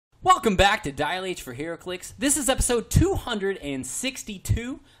Welcome back to Dial H for Heroclix. This is episode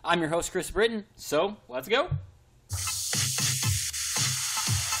 262. I'm your host, Chris Britton. So, let's go.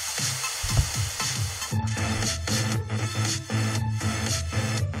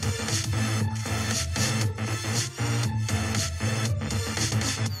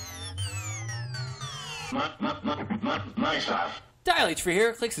 Nice stuff. Dial H for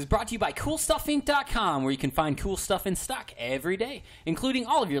Heroclix is brought to you by CoolStuffInc.com, where you can find cool stuff in stock every day, including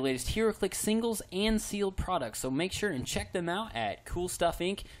all of your latest Heroclix singles and sealed products. So make sure and check them out at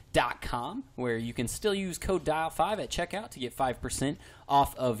CoolStuffInc.com, where you can still use code DIAL5 at checkout to get 5%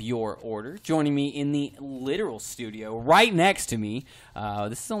 off of your order. Joining me in the literal studio, right next to me,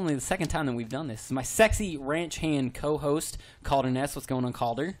 this is only the second time that we've done this, is my sexy ranch hand co-host, Kalder and Kris. What's going on,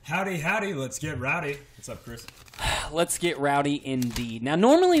 Kalder? Howdy, howdy. Let's get rowdy. What's up, Chris? Let's get rowdy indeed. Now,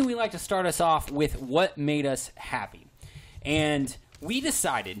 normally we like to start us off with what made us happy. And we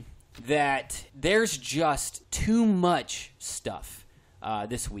decided that there's just too much stuff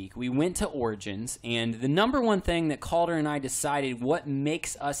this week. We went to Origins, and the number one thing that Kalder and I decided what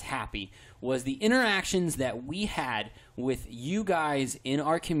makes us happy was the interactions that we had with you guys in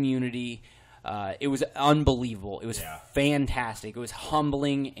our community. It was unbelievable. It was fantastic. It was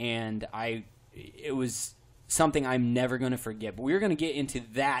humbling, and it was something I'm never going to forget. But we're going to get into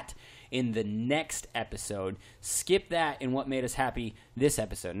that in the next episode. Skip that in what made us happy this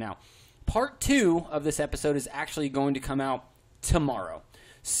episode. Now, part 2 of this episode is actually going to come out tomorrow.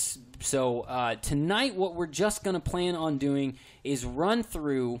 So tonight, what we're just going to plan on doing is run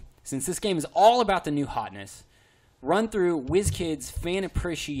through, since this game is all about the new hotness, run through Wizkid's fan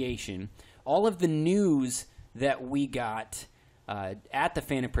appreciation, all of the news that we got at the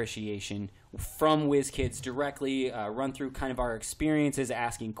fan appreciation from Wizkids directly, run through kind of our experiences,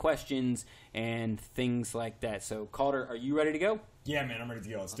 asking questions, and things like that. So, Kalder, are you ready to go? Yeah, man, I'm ready to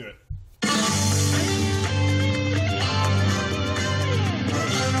go. Let's do it.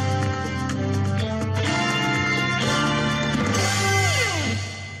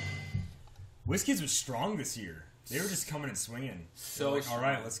 Wizkids was strong this year. They were just coming and swinging. So, like, all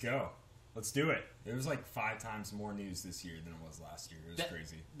right, let's go. Let's do it. It was like 5 times more news this year than it was last year. It was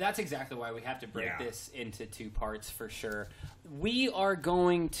crazy. That's exactly why we have to break this into 2 parts for sure. We are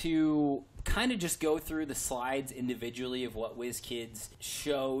going to kind of just go through the slides individually of what Wizkids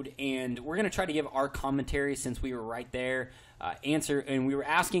showed, and we're going to try to give our commentary since we were right there. And we were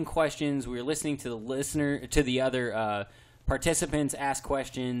asking questions. We were listening to the other participants ask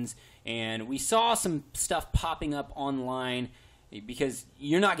questions, and we saw some stuff popping up online, because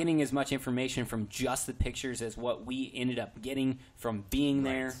you're not getting as much information from just the pictures as what we ended up getting from being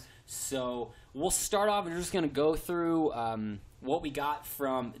there. Right. So we'll start off, we're just going to go through what we got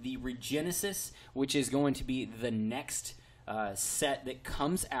from the Regenesis, which is going to be the next set that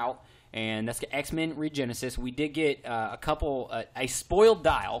comes out, and that's X-Men Regenesis. We did get a spoiled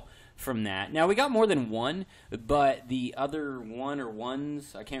dial from that. Now, we got more than one, but the other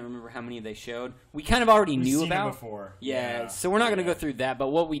ones, I can't remember how many they showed, we kind of already knew about. Before. Yeah, so we're not going to go through that, but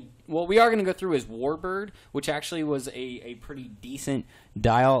what we are going to go through is Warbird, which actually was a pretty decent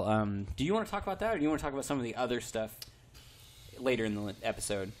dial. Do you want to talk about that, or do you want to talk about some of the other stuff later in the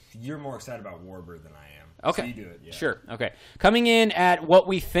episode? You're more excited about Warbird than I am. Okay. So you do it, yeah. Sure. Okay. Coming in at what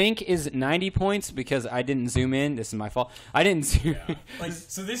we think is 90 points, because I didn't zoom in. This is my fault. I didn't zoom in.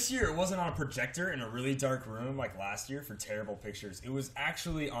 So this year, it wasn't on a projector in a really dark room like last year for terrible pictures. It was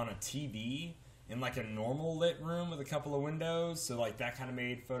actually on a TV in like a normal lit room with a couple of windows. So like that kind of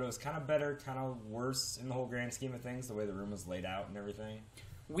made photos kind of better, kind of worse in the whole grand scheme of things, the way the room was laid out and everything.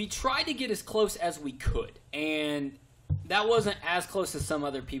 We tried to get as close as we could, and that wasn't as close as some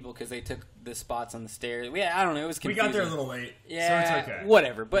other people because they took the spots on the stairs. I don't know. It was confusing. We got there a little late, yeah, so it's okay.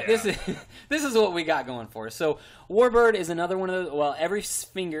 Whatever. But this is what we got going for us. So Warbird is another one of those. Well, every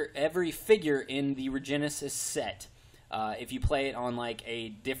figure in the Regenesis set, if you play it on like a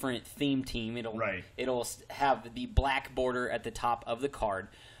different theme team, it'll have the black border at the top of the card.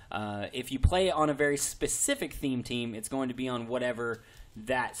 If you play it on a very specific theme team, it's going to be on whatever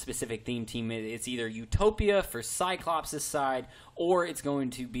that specific theme team is. It's either Utopia for Cyclops' side, or it's going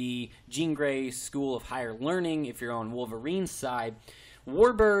to be Jean Grey's School of Higher Learning if you're on Wolverine's side.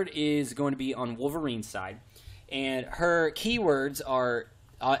 Warbird is going to be on Wolverine's side, and her keywords are,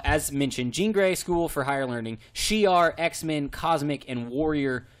 as mentioned, Jean Grey School for Higher Learning, Shi'ar, X-Men, Cosmic, and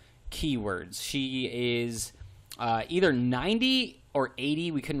Warrior keywords. She is either 90 or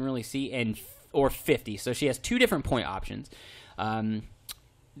 80, we couldn't really see, or 50, so she has 2 different point options.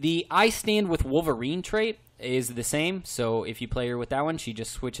 The I Stand with Wolverine trait is the same, so if you play her with that one, she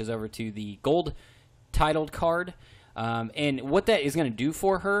just switches over to the gold titled card. And what that is going to do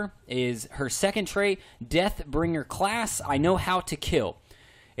for her is her second trait, Deathbringer class, I know how to kill.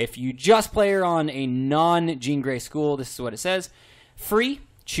 If you just play her on a non-Jean Grey school, this is what it says. Free,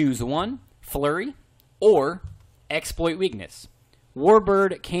 choose one, flurry, or exploit weakness.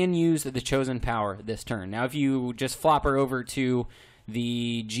 Warbird can use the chosen power this turn. Now, if you just flop her over to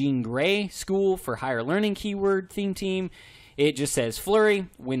the Jean Grey school for higher learning keyword theme team, it just says flurry.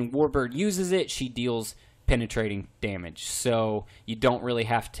 When Warbird uses it, she deals penetrating damage. So you don't really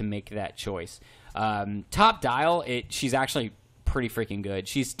have to make that choice. Top dial, she's actually pretty freaking good.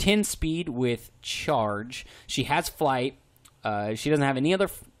 She's 10 speed with charge. She has flight. She doesn't have any other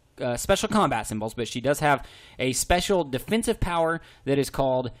special combat symbols, but she does have a special defensive power that is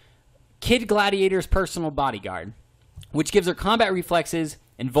called Kid Gladiator's Personal Bodyguard, which gives her combat reflexes,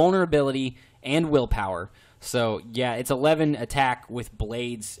 invulnerability, and willpower. So, yeah, it's 11 attack with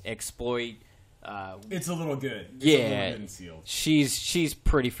blades, exploit. It's a little good. It's yeah, a little good and sealed. She's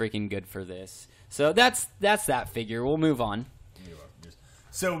pretty freaking good for this. So that's that figure. We'll move on.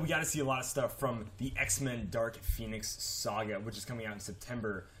 So we got to see a lot of stuff from the X-Men Dark Phoenix saga, which is coming out in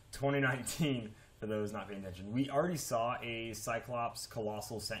September 2019, for those not paying attention. We already saw a Cyclops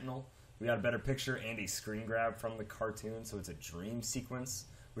Colossal Sentinel. We got a better picture and a screen grab from the cartoon, so it's a dream sequence,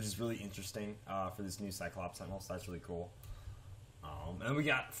 which is really interesting for this new Cyclops Sentinel, so that's really cool. And we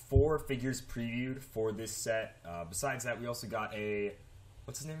got 4 figures previewed for this set. Besides that, we also got a...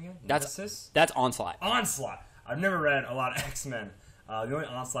 What's his name again? That's Onslaught. Onslaught! I've never read a lot of X-Men. The only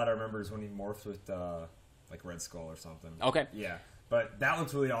Onslaught I remember is when he morphed with, like, Red Skull or something. Okay. Yeah. But that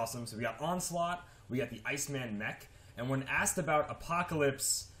looks really awesome. So we got Onslaught, we got the Iceman mech, and when asked about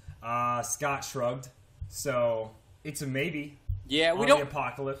Apocalypse, Scott shrugged. So it's a maybe. Yeah, the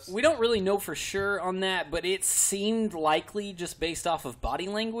Apocalypse. We don't really know for sure on that, but it seemed likely just based off of body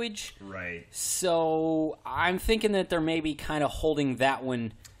language. Right. So I'm thinking that they're maybe kind of holding that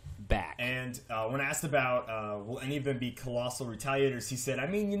one back. And when asked about will any of them be Colossal Retaliators, he said, I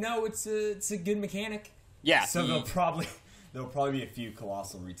mean, it's a good mechanic. Yeah. So there'll probably be a few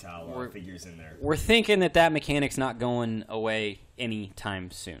Colossal Retaliator figures in there. We're thinking that mechanic's not going away anytime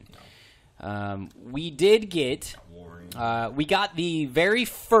soon. No. We did get... we got the very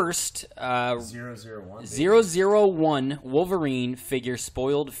first 001 Wolverine figure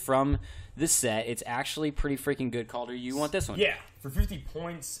spoiled from the set. It's actually pretty freaking good. Calder, you want this one? Yeah. For 50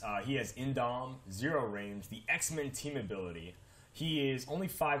 points, he has Indom, 0 range, the X-Men team ability. He is only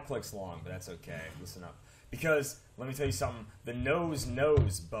 5 clicks long, but that's okay. Listen up. Because, let me tell you something, the nose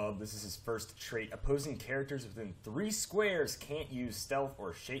bub, this is his first trait. Opposing characters within 3 squares can't use stealth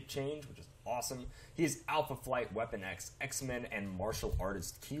or shape change, which is awesome. He has Alpha Flight, Weapon X, X-Men, and Martial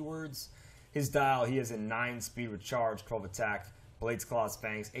Artist keywords. His dial, he has a 9 speed with charge, 12 attack, Blades, Claws,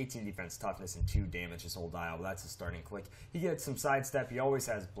 Fangs, 18 defense, toughness, and 2 damage, his whole dial. But that's his starting click. He gets some sidestep. He always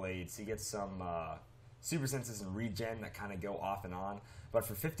has blades. He gets some super senses and regen that kind of go off and on. But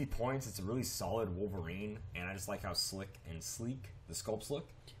for 50 points, it's a really solid Wolverine, and I just like how slick and sleek the sculpts look.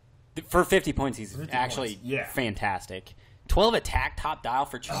 For 50 points, he's actually fantastic. 12 attack, top dial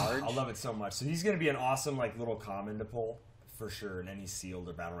for charge. I love it so much. So he's going to be an awesome little common to pull, for sure, and any sealed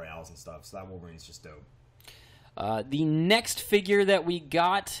or battle royales and stuff. So that Wolverine's just dope. The next figure that we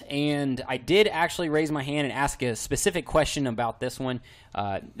got, and I did actually raise my hand and ask a specific question about this one.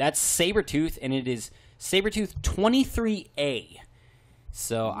 That's Sabretooth, and it is Sabretooth 23A.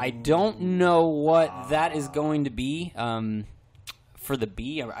 So I don't know what that is going to be for the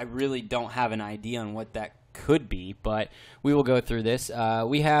B. I really don't have an idea on what that could be, but we will go through this.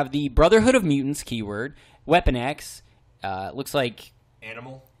 We have the Brotherhood of Mutants keyword, Weapon X, looks like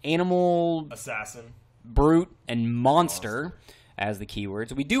Animal, Assassin, Brute, and Monster as the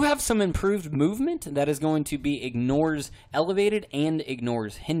keywords. We do have some improved movement that is going to be ignores elevated and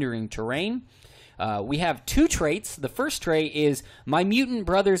ignores hindering terrain. We have 2 traits. The first trait is My Mutant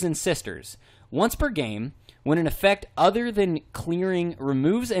Brothers and Sisters. Once per game, when an effect other than clearing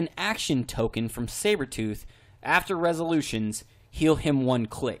removes an action token from Sabretooth, after resolutions, heal him 1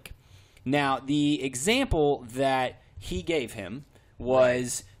 click. Now, the example that he gave him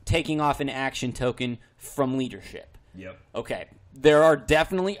was taking off an action token from leadership. Yep. Okay. There are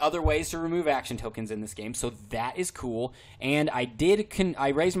definitely other ways to remove action tokens in this game, so that is cool. And I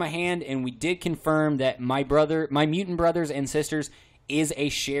raised my hand, and we did confirm that My Mutant Brothers and Sisters is a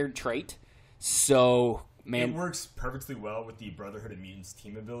shared trait. So, man, it works perfectly well with the Brotherhood of Mutants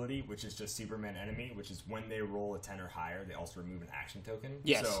team ability, which is just Superman enemy, which is when they roll a 10 or higher, they also remove an action token.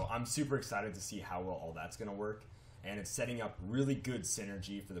 Yes. So I'm super excited to see how well all that's going to work. And it's setting up really good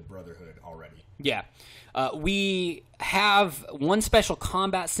synergy for the Brotherhood already. Yeah. We have one special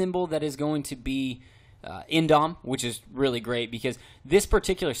combat symbol that is going to be Indom, which is really great because this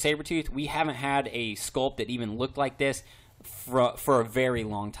particular Sabretooth, we haven't had a sculpt that even looked like this for a very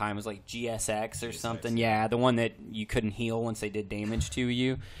long time. It was like GSX or something. Yeah, the one that you couldn't heal once they did damage to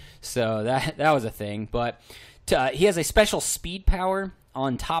you. So that was a thing. But he has a special speed power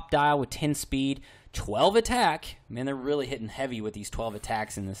on top dial with 10 speed, 12 attack. Man, they're really hitting heavy with these 12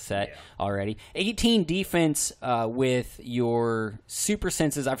 attacks in this set already. 18 defense with your super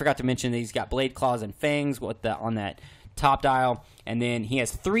senses. I forgot to mention that he's got blade claws and fangs on that top dial. And then he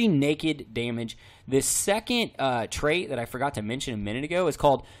has 3 naked damage. This second trait that I forgot to mention a minute ago is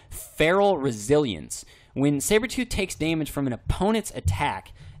called Feral Resilience. When Sabretooth takes damage from an opponent's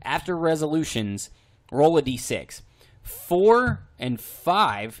attack after resolutions, roll a d6. 4 and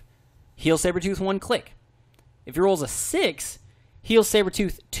 5 heal Sabretooth 1 click. If he rolls a 6, heal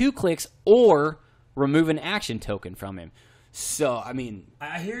Sabretooth 2 clicks or remove an action token from him. So, I mean...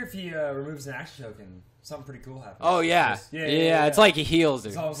 I hear if he removes an action token, something pretty cool happens. Oh, yeah. Yeah, it's like he heals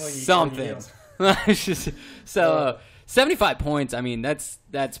or like something. So, 75 points, I mean, that's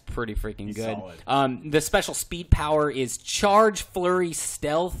pretty freaking good. Solid. The special speed power is Charge, Flurry,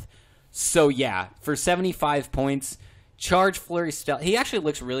 Stealth. So, yeah, for 75 points... Charge, Flurry, Stealth. He actually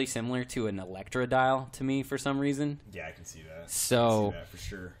looks really similar to an Electra dial to me for some reason. Yeah, I can see that. So, I can see that for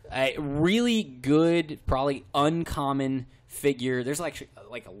sure. A really good, probably uncommon figure. There's like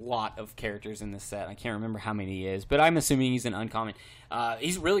a lot of characters in this set. I can't remember how many he is, but I'm assuming he's an uncommon.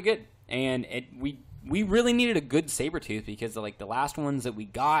 He's really good, and we really needed a good Sabretooth because like the last ones that we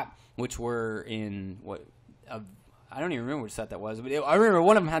got, which were in I don't even remember what set that was, but I remember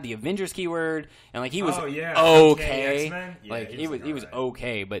one of them had the Avengers keyword, and like he was okay. Like he was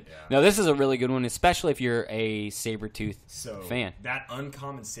okay, but no, this is a really good one, especially if you're a Sabretooth fan. That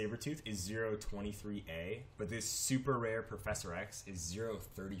uncommon Sabretooth is 023A, but this super rare Professor X is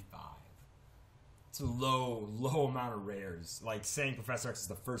 035. It's a low amount of rares. Like saying Professor X is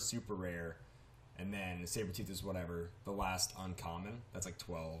the first super rare, and then Sabretooth is whatever, the last uncommon. That's like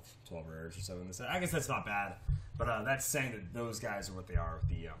 12 rares or so in this set. I guess that's not bad, but that's saying that those guys are what they are with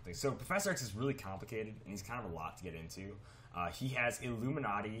the thing. So Professor X is really complicated, and he's kind of a lot to get into. He has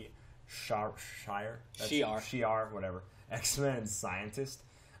Illuminati, Shi'ar, whatever, X-Men Scientist.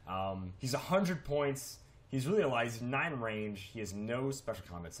 He's 100 points. He's really a lot. He's 9 range. He has no special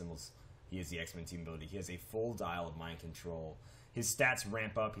combat symbols. He has the X-Men team ability. He has a full dial of mind control. His stats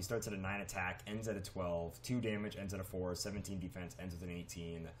ramp up. He starts at a 9 attack, ends at a 12, 2 damage, ends at a 4, 17 defense, ends with an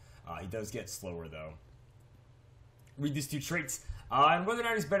 18. He does get slower, though. Read these 2 traits. And whether or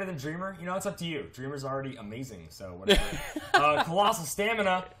not he's better than Dreamer, it's up to you. Dreamer's already amazing, so whatever. Colossal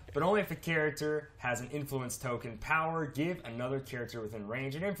Stamina, but only if a character has an influence token. Power, give another character within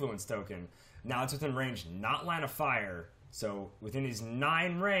range an influence token. Now it's within range, not line of fire. So within his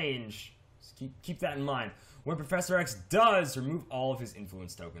 9 range, keep that in mind. When Professor X does remove all of his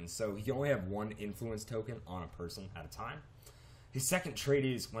influence tokens, so he can only have 1 influence token on a person at a time. His second trait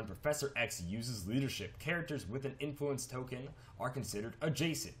is when Professor X uses leadership, characters with an influence token are considered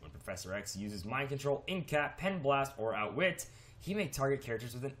adjacent. When Professor X uses mind control, incap, pen blast, or outwit, he may target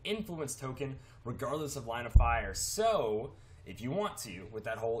characters with an influence token regardless of line of fire. So, if you want to, with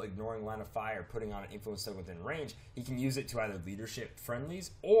that whole ignoring line of fire, putting on an influence token within range, he can use it to either leadership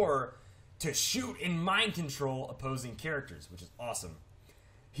friendlies or to shoot in mind control opposing characters, which is awesome.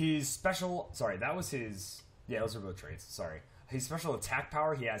 His special... Sorry, that was his... Yeah, those are both traits. Sorry. His special attack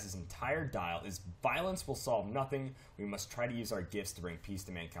power, he has his entire dial, is violence will solve nothing. We must try to use our gifts to bring peace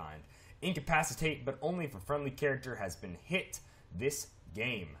to mankind. Incapacitate, but only if a friendly character has been hit this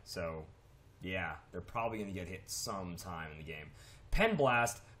game. So, yeah, they're probably going to get hit sometime in the game. Pen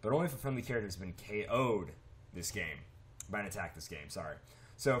Blast, but only if a friendly character has been KO'd this game. By an attack this game, sorry.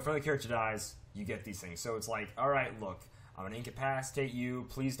 So if a friendly character dies, you get these things. So it's like, alright, look, I'm going to incapacitate you,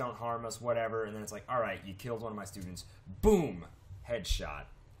 please don't harm us, whatever. And then it's like, alright, you killed one of my students. Boom! Headshot,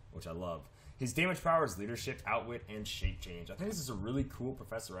 which I love. His damage power is leadership, outwit, and shape change. I think this is a really cool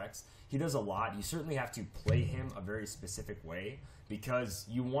Professor X. He does a lot. You certainly have to play him a very specific way because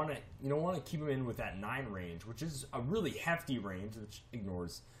you want to keep him in with that 9 range, which is a really hefty range, which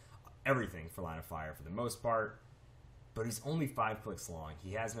ignores everything for line of fire for the most part. But he's only 5 clicks long.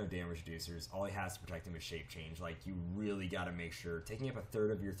 He has no damage reducers. All he has to protect him is shape change. Like, you really got to make sure, taking up a third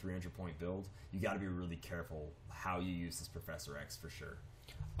of your 300-point build, you got to be really careful how you use this Professor X for sure.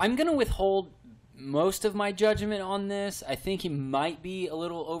 I'm going to withhold most of my judgment on this. I think he might be a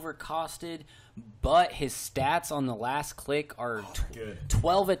little overcosted, but his stats on the last click are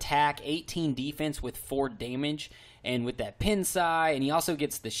 12 attack, 18 defense with 4 damage, and with that pin side, and he also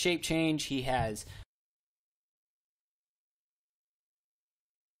gets the shape change. He has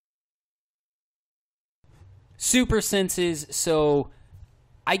super senses. So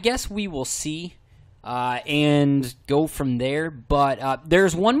I guess we will see and go from there. But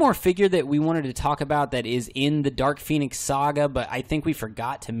there's one more figure that we wanted to talk about that is in the Dark Phoenix saga, but I think we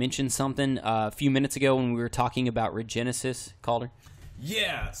forgot to mention something a few minutes ago when we were talking about Regenesis, Calder.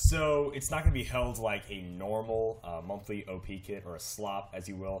 Yeah, so it's not going to be held like a normal monthly OP kit or a slop, as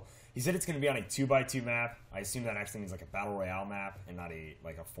you will. He said it's going to be on a 2x2 map. I assume that actually means like a Battle Royale map and not a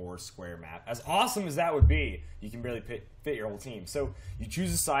 4-square map. As awesome as that would be, you can barely fit your whole team. So you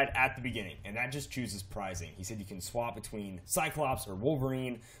choose a side at the beginning, and that just chooses pricing. He said you can swap between Cyclops or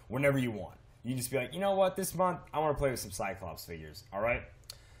Wolverine whenever you want. You can just be like, you know what, this month I want to play with some Cyclops figures, all right?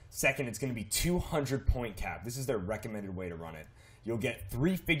 Second, it's going to be 200 point cap. This is their recommended way to run it. You'll get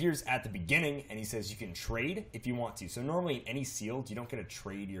 3 figures at the beginning, and he says you can trade if you want to. So normally in any sealed, you don't get to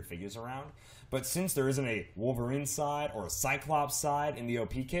trade your figures around. But since there isn't a Wolverine side or a Cyclops side in the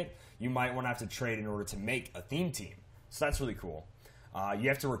OP kit, you might want to have to trade in order to make a theme team. So that's really cool. You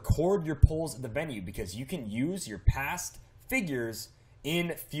have to record your pulls at the venue because you can use your past figures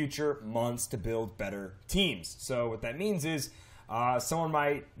in future months to build better teams. So what that means is someone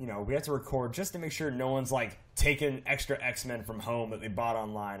might, we have to record just to make sure no one's like taking extra X-Men from home that they bought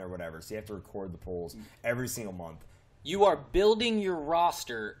online or whatever. So you have to record the pulls every single month. You are building your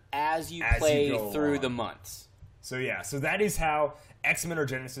roster as you play through the months. So yeah, so that is how X-Men or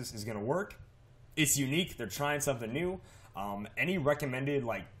Genesis is going to work. It's unique. They're trying something new. Any recommended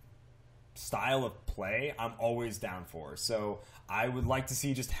style of play, I'm always down for. So I would like to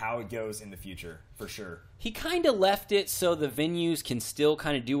see just how it goes in the future, for sure. He kind of left it so the venues can still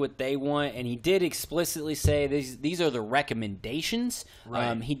kind of do what they want, and he did explicitly say these are the recommendations.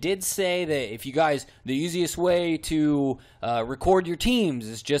 Right. He did say that if you guys, the easiest way to record your teams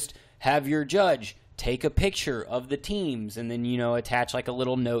is just have your judge take a picture of the teams and then, attach like a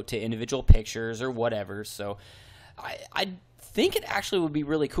little note to individual pictures or whatever. So I think it actually would be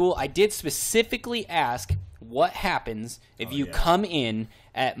really cool. I did specifically ask what happens if you come in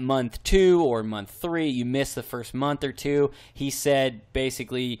at month 2 or month 3, you miss the first month or 2. He said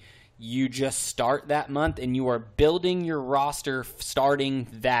basically you just start that month and you are building your roster starting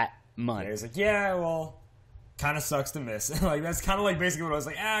that month. Yeah, he's like, yeah, well, kind of sucks to miss. That's kind of basically what I was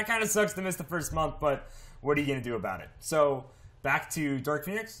like, it kind of sucks to miss the first month, but what are you going to do about it? So back to Dark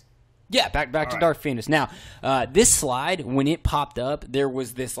Phoenix. Yeah, back to Dark Phoenix. Now, this slide, when it popped up, there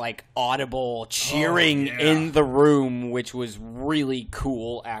was this audible cheering in the room, which was really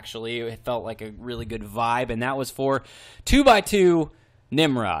cool, actually. It felt like a really good vibe, and that was for 2x2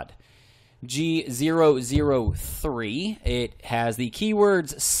 Nimrod. G003. It has the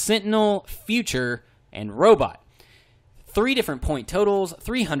keywords Sentinel, Future, and Robot. 3 different point totals,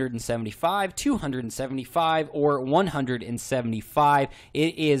 375, 275, or 175.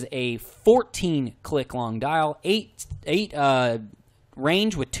 It is a 14-click long dial, 8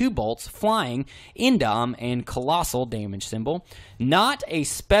 range with 2 bolts, flying, Indom, and colossal damage symbol. Not a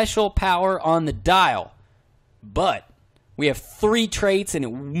special power on the dial, but we have 3 traits, and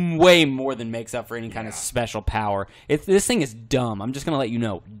it way more than makes up for any kind of special power. This thing is dumb. I'm just going to let you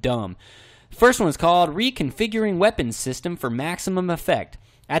know, dumb. First one is called Reconfiguring Weapons System for Maximum Effect.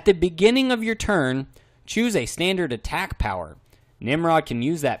 At the beginning of your turn, choose a standard attack power. Nimrod can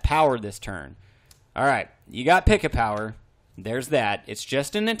use that power this turn. Alright, you got pick a power. There's that. It's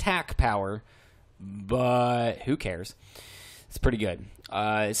just an attack power, but who cares? It's pretty good.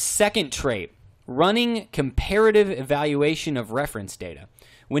 Second trait, running comparative evaluation of reference data.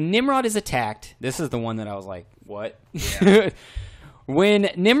 When Nimrod is attacked, this is the one that I was like, what? Yeah. When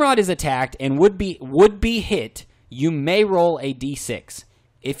Nimrod is attacked and would be hit, you may roll a d6.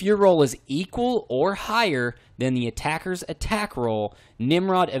 If your roll is equal or higher than the attacker's attack roll,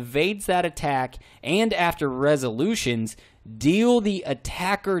 Nimrod evades that attack, and after resolutions, deal the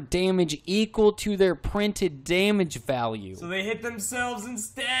attacker damage equal to their printed damage value. So they hit themselves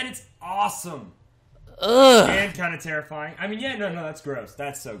instead. It's awesome. Ugh. And kind of terrifying. I mean, no, that's gross.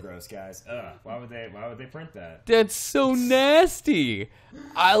 That's so gross, guys. Ugh. Why would they print that? That's so nasty.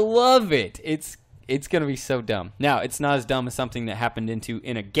 I love it. It's gonna be so dumb. Now, it's not as dumb as something that happened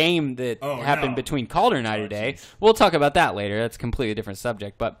in a game that happened between Calder and I today. Geez. We'll talk about that later. That's a completely different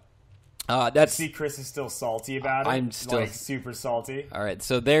subject, but that's. See, Chris is still salty about it. I'm still super salty. All right,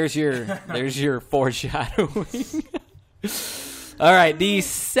 so there's your foreshadowing. All right, the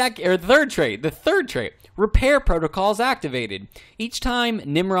third trait, repair protocols activated. Each time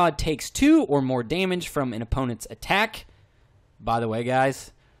Nimrod takes 2 or more damage from an opponent's attack. By the way,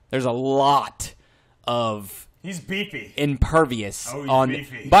 guys, there's a lot of he's beefy impervious he's on.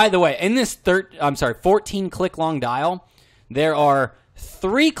 Beefy. By the way, in this 14 click long dial, there are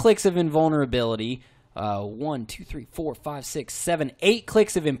 3 clicks of invulnerability, 1, 2, 3, 4, 5, 6, 7, 8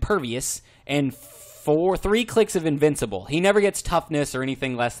 clicks of impervious and 3 clicks of invincible. He never gets toughness or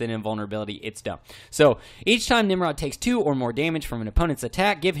anything less than invulnerability. It's dumb. So each time Nimrod takes 2 or more damage from an opponent's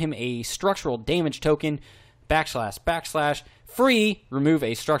attack, give him a structural damage token, // free, remove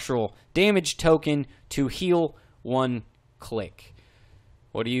a structural damage token to heal 1 click.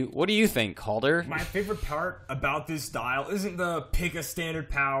 What do you think, Kalder? My favorite part about this dial isn't the pick a standard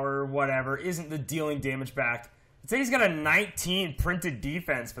power, whatever, isn't the dealing damage back. It's that he's got a 19 printed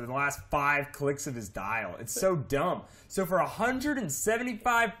defense for the last 5 clicks of his dial. It's so dumb. So for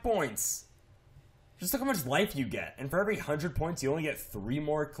 175 points, just look how much life you get. And for every 100 points, you only get 3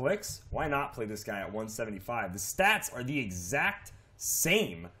 more clicks. Why not play this guy at 175? The stats are the exact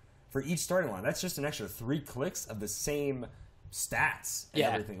same for each starting line. That's just an extra 3 clicks of the same stats and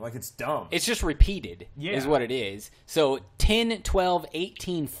everything. Like, it's dumb. It's just repeated is what it is. So 10, 12,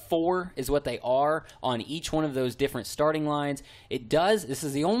 18, 4 is what they are on each one of those different starting lines. This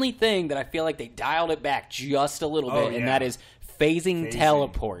is the only thing that I feel like they dialed it back just a little bit, and that is phasing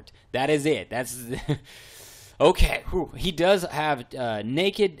teleport. That is it. That's okay. He does have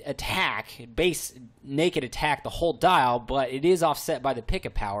naked attack, base naked attack the whole dial, but it is offset by the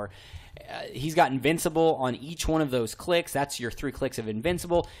pick-up power. He's got invincible on each one of those clicks. That's your 3 clicks of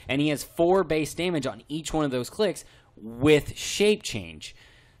invincible. And he has 4 base damage on each one of those clicks with shape change.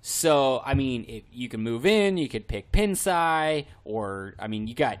 So, I mean, if you can move in, you could pick Pinsai, or, I mean,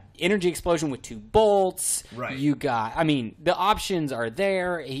 you got Energy Explosion with 2 bolts. Right. You got, I mean, the options are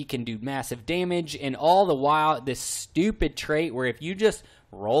there. He can do massive damage. And all the while, this stupid trait where if you just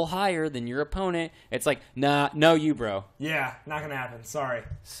roll higher than your opponent, it's like, nah, no you, bro. Yeah, not going to happen. Sorry.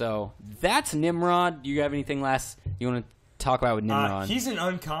 So, that's Nimrod. Do you have anything last you want to talk about with Nimrod? He's an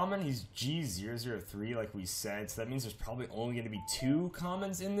uncommon. He's G003, like we said. So that means there's probably only going to be 2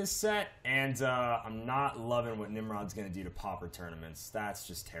 commons in this set. And I'm not loving what Nimrod's going to do to Pauper tournaments. That's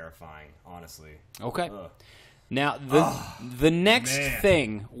just terrifying, honestly. Okay. Ugh. Now, the next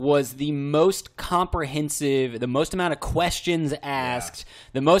thing was the most comprehensive, the most amount of questions asked,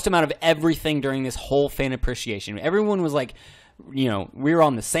 the most amount of everything during this whole fan appreciation. Everyone was like, you know, we were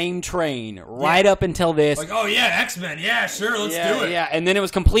on the same train right up until this. Like, oh, yeah, X-Men. Yeah, sure, let's do it. Yeah, and then it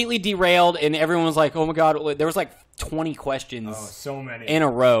was completely derailed, and everyone was like, oh, my God. There was like 20 questions so many in a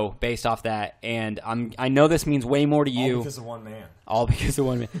row based off that, and I know this means way more to you. All because of one man. All because of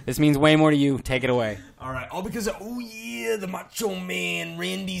one man. This means way more to you. Take it away. All right. All because of, the Macho Man,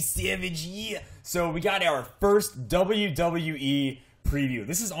 Randy Savage, So we got our first WWE preview.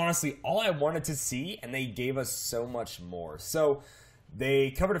 This is honestly all I wanted to see, and they gave us so much more. So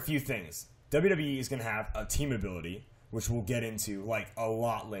they covered a few things. WWE is going to have a team ability, which we'll get into like a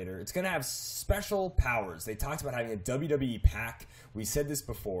lot later. It's going to have special powers. They talked about having a WWE pack. We said this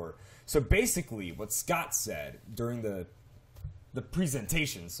before. So basically what Scott said during the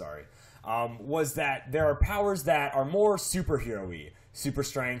presentation, was that there are powers that are more superhero-y. Super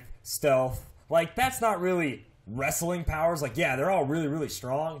strength, stealth. Like, that's not really wrestling powers. Like, yeah, they're all really, really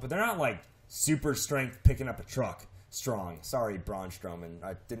strong, but they're not like super strength picking up a truck strong. Sorry, Braun Strowman.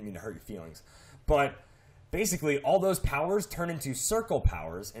 I didn't mean to hurt your feelings. But basically, all those powers turn into circle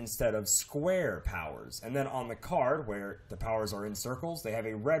powers instead of square powers. And then on the card, where the powers are in circles, they have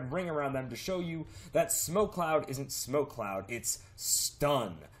a red ring around them to show you that Smoke Cloud isn't Smoke Cloud, it's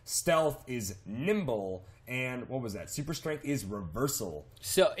Stun. Stealth is Nimble. And what was that? Super Strength is Reversal.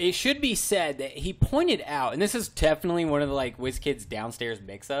 So it should be said that he pointed out, and this is definitely one of the like Wizkid's downstairs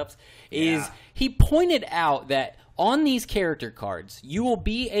mix-ups, is he pointed out that on these character cards, you will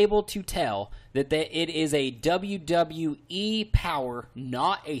be able to tell that it is a WWE power,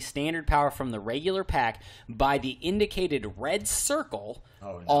 not a standard power from the regular pack, by the indicated red circle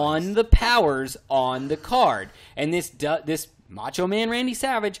on the powers on the card. And this Macho Man Randy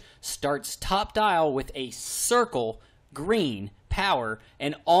Savage starts top dial with a circle green power,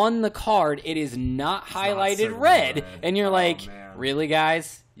 and on the card it is not highlighted red. And you're like, man. Really,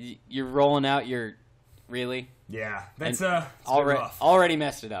 guys? You're rolling out your... Really? Yeah, that's already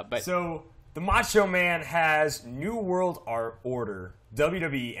messed it up. But so the Macho Man has New World Order,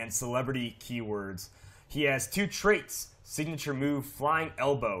 WWE, and celebrity keywords. He has 2 traits: signature move, flying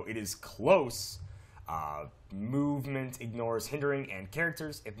elbow. It is close. Movement ignores hindering and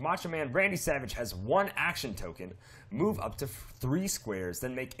characters. If Macho Man Randy Savage has 1 action token, move up to 3 squares,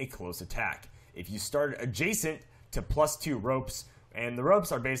 then make a close attack. If you start adjacent to +2 ropes, and the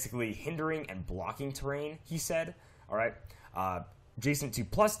ropes are basically hindering and blocking terrain, he said. All right. Adjacent to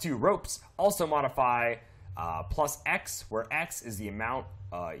 +2 ropes, also modify plus X, where X is the amount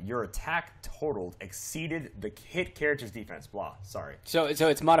your attack totaled exceeded the hit character's defense. Blah. Sorry. So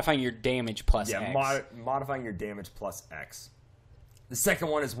it's modifying your damage plus X. Yeah, modifying your damage plus X. The second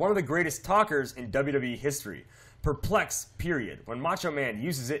one is one of the greatest talkers in WWE history. Perplex, period. When Macho Man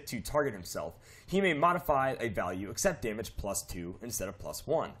uses it to target himself, he may modify a value except damage plus 2 instead of plus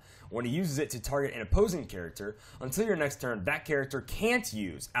 1. When he uses it to target an opposing character, until your next turn, that character can't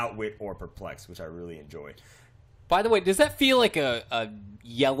use Outwit or Perplex, which I really enjoy. By the way, does that feel like a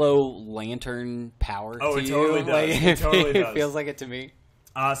Yellow Lantern power to it you? totally does. Like, It totally does. It feels like it to me.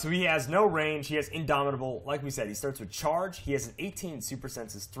 So he has no range. He has Indomitable. Like we said, he starts with Charge. He has an 18 Super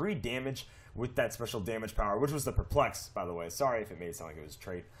Senses, 3 damage with that special damage power, which was the Perplex, by the way. Sorry if it made it sound like it was a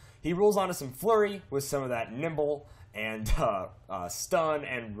trait. He rolls onto some Flurry with some of that Nimble and Stun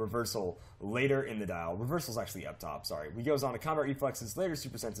and Reversal later in the dial. Reversal's actually up top, sorry. He goes on to Combat Reflexes, later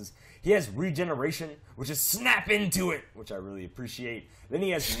Super Senses. He has Regeneration, which is Snap Into It, which I really appreciate. Then he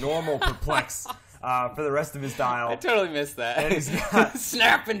has Normal Perplex for the rest of his dial. I totally missed that. And he's got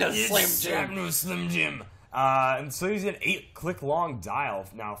Snap into Slim Snap Jim. into Slim Jim. And so he's an 8-click long dial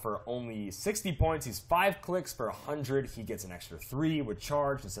now for only 60 points. He's 5 clicks for 100. He gets an extra 3 with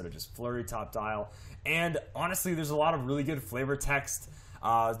Charge instead of just Flurry top dial. And honestly, there's a lot of really good flavor text.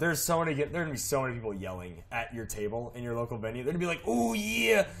 There's going to be so many people yelling at your table in your local venue. They're going to be like, oh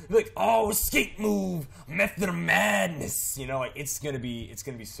yeah, like, oh, skate move, method of madness. You know, like it's going to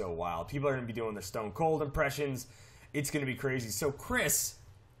be so wild. People are going to be doing their Stone Cold impressions. It's going to be crazy. So Kris,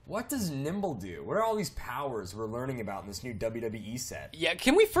 what does Nimble do? What are all these powers we're learning about in this new WWE set? Yeah,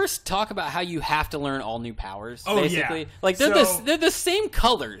 can we first talk about how you have to learn all new powers? Oh, basically? yeah. Like they're the same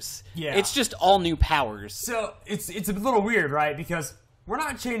colors. Yeah. It's just all new powers. So it's a little weird, right? Because we're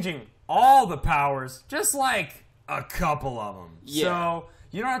not changing all the powers, just like a couple of them. Yeah. So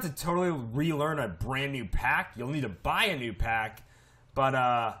you don't have to totally relearn a brand new pack. You'll need to buy a new pack, but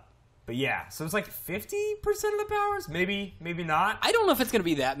yeah. So it's like 50% of the powers, maybe not. I don't know if it's going to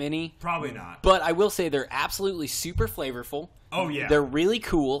be that many. Probably not. But I will say they're absolutely super flavorful. Oh, yeah. They're really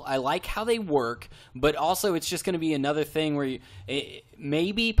cool. I like how they work, but also it's just going to be another thing where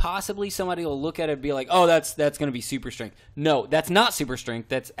maybe possibly somebody will look at it and be like, oh, that's going to be super strength. No, that's not super strength.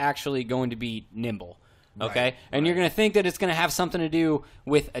 That's actually going to be nimble. Okay? Right, and you're going to think that it's going to have something to do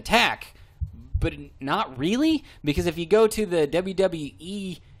with attack, but not really, because if you go to the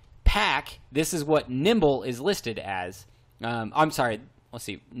WWE pack, this is what nimble is listed as. I'm sorry. Let's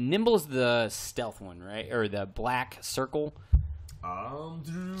see. Nimble's the stealth one, right? Or the black circle.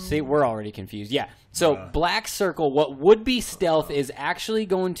 See, we're already confused. Yeah. So black circle, what would be stealth is actually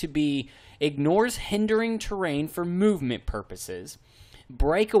going to be ignores hindering terrain for movement purposes,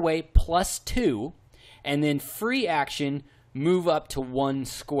 breakaway +2, and then free action move up to 1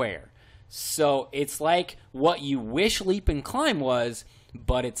 square. So it's like what you wish leap and climb was,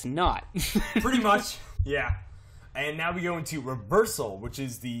 but it's not. Pretty much, yeah. And now we go into reversal, which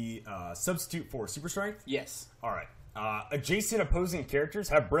is the substitute for super strength. Yes. All right. Adjacent opposing characters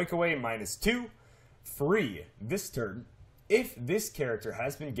have breakaway -2. Free this turn. If this character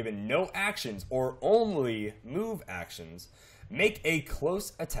has been given no actions or only move actions, make a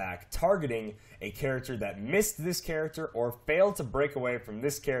close attack targeting a character that missed this character or failed to break away from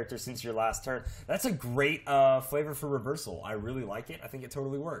this character since your last turn. That's a great flavor for reversal. I really like it. I think it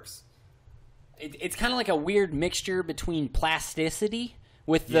totally works. It's kind of like a weird mixture between plasticity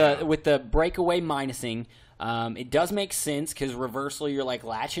with the breakaway minusing. It does make sense because reversal, you're like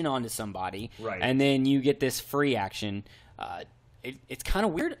latching onto somebody, right? And then you get this free action. It's kind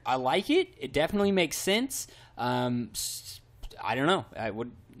of weird. I like it. It definitely makes sense. I don't know.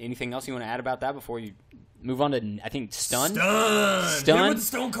 Anything else you want to add about that before you move on to, I think, stun? Stun with the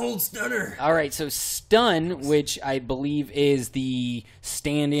Stone Cold Stunner. All right, so stun, which I believe is the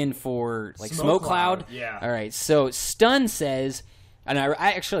stand-in for like Smoke Cloud. Yeah. All right, so stun says, and I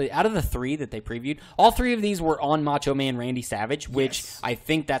actually, out of the 3 that they previewed, all 3 of these were on Macho Man Randy Savage, which I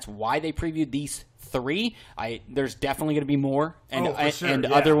think that's why they previewed these 3. There's definitely going to be more, and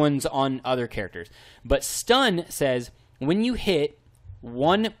other ones on other characters. But stun says, when you hit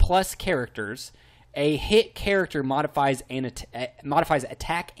 1+ characters, a hit character modifies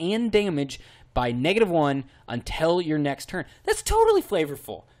attack and damage by -1 until your next turn. That's totally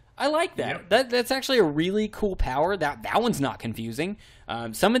flavorful. I like that. Yep. That's actually a really cool power. That one's not confusing.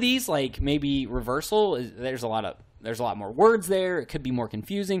 Some of these, like maybe reversal, there's a lot more words there. It could be more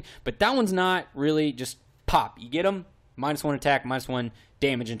confusing, but that one's not really. Just pop. You get them, -1 attack, -1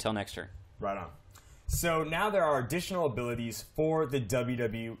 damage until next turn. Right on. So now there are additional abilities for the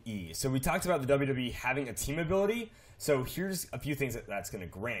WWE. So we talked about the WWE having a team ability. So here's a few things that's going to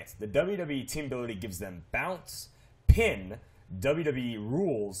grant. The WWE team ability gives them bounce, pin, WWE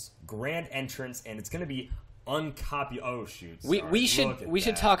rules, grand entrance, and it's going to be uncopy. Oh shoot! We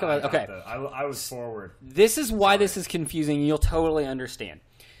should talk about. Okay, I was forward. This is why this is confusing. You'll totally understand.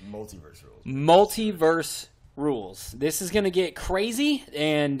 Multiverse rules. This is going to get crazy,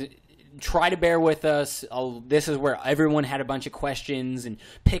 and try to bear with us. This is where everyone had a bunch of questions and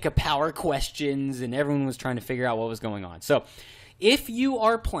pick a power questions, and everyone was trying to figure out what was going on. So, if you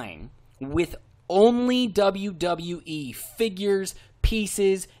are playing with only WWE figures,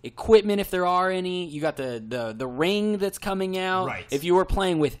 pieces, equipment, if there are any, you got the ring that's coming out. Right. If you are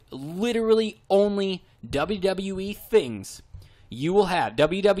playing with literally only WWE things, you will have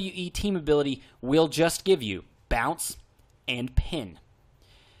WWE team ability will just give you bounce and pin.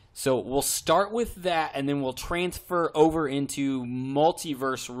 So we'll start with that, and then we'll transfer over into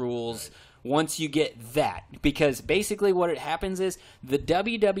multiverse rules once you get that. Because basically what it happens is the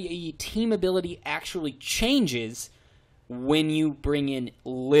WWE team ability actually changes when you bring in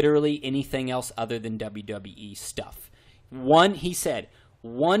literally anything else other than WWE stuff. He said,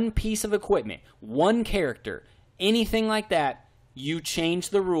 one piece of equipment, one character, anything like that, you change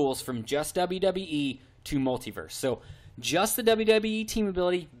the rules from just WWE to multiverse. So just the WWE team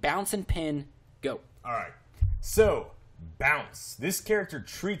ability, bounce and pin, go. All right. So, bounce. This character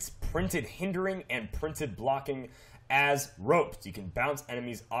treats printed hindering and printed blocking as ropes. You can bounce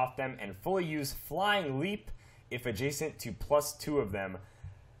enemies off them and fully use flying leap if adjacent to +2 of them.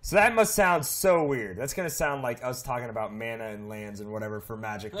 So that must sound so weird. That's going to sound like us talking about mana and lands and whatever for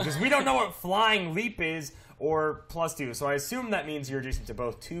Magic, because we don't know what flying leap is or +2. So I assume that means you're adjacent to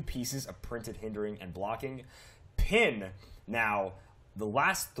both 2 pieces of printed hindering and blocking. Pin. Now, the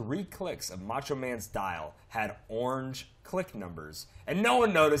last 3 clicks of Macho Man's dial had orange click numbers, and no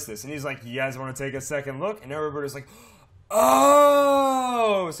one noticed this. And he's like, "You guys want to take a second look?" And everybody's like,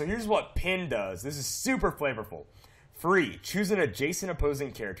 "Oh!" So here's what pin does. This is super flavorful. Free. Choose an adjacent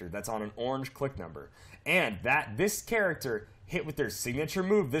opposing character that's on an orange click number, and that this character hit with their signature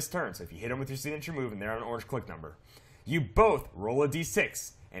move this turn. So if you hit them with your signature move and they're on an orange click number, you both roll a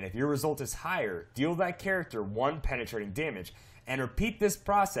d6. And if your result is higher, deal that character 1 penetrating damage. And repeat this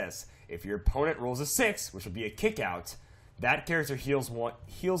process. If your opponent rolls a 6, which will be a kick out, that character heals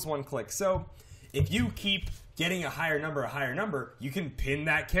one click. So if you keep getting a higher number, you can pin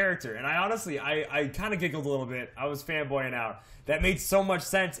that character. And I honestly, I kind of giggled a little bit. I was fanboying out. That made so much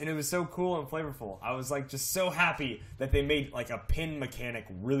sense, and it was so cool and flavorful. I was like just so happy that they made like a pin mechanic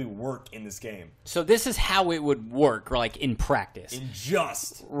really work in this game. So this is how it would work, like in practice. In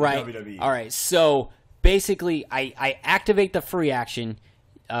just right. WWE. All right. So basically, I activate the free action.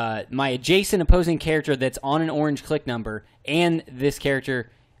 My adjacent opposing character that's on an orange click number, and this character,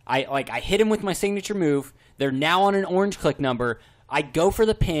 I hit him with my signature move. They're now on an orange click number. I go for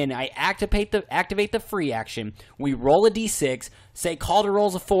the pin. I activate the free action. We roll a d6. Say Calder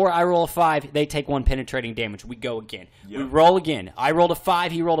rolls a 4. I roll a 5. They take 1 penetrating damage. We go again. Yep. We roll again. I rolled a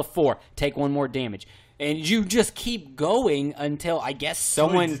 5. He rolled a 4. Take 1 more damage. And you just keep going until I guess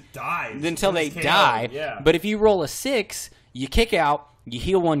someone dies. Until they die. Yeah. But if you roll a 6, you kick out. You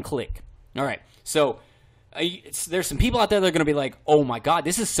heal 1 click. All right. So there's some people out there that are going to be like, "Oh my God,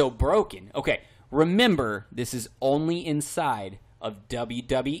 this is so broken." Okay. Remember, this is only inside of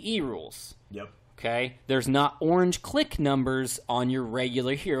WWE rules. Yep. Okay? There's not orange click numbers on your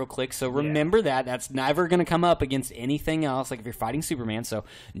regular Heroclix, so remember that. That's never going to come up against anything else, like if you're fighting Superman, so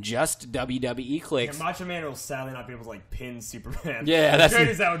just WWE clicks. Yeah, Macho Man will sadly not be able to, like, pin Superman. Yeah, as great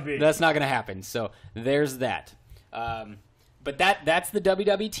as that would be. That's not going to happen, so there's that. But that's the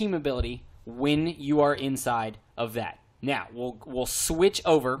WWE team ability when you are inside of that. Now, we'll switch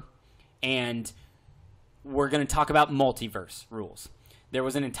over, and we're going to talk about multiverse rules. There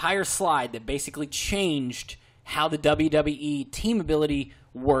was an entire slide that basically changed how the WWE team ability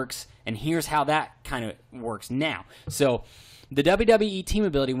works, and here's how that kind of works now. So the WWE team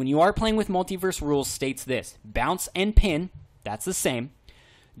ability, when you are playing with multiverse rules, states this: bounce and pin, that's the same.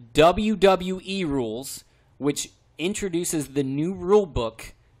 WWE rules, which introduces the new rule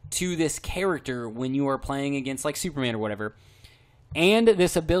book to this character when you are playing against like Superman or whatever, and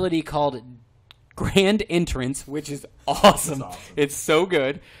this ability called Grand Entrance, which is awesome. It's so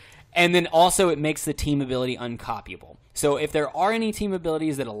good. And then also it makes the team ability uncopyable. So if there are any team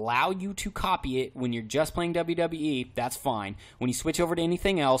abilities that allow you to copy it when you're just playing WWE, that's fine. When you switch over to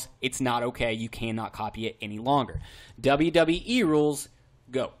anything else, it's not okay. You cannot copy it any longer. WWE rules,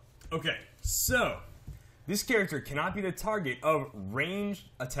 go. Okay, so this character cannot be the target of ranged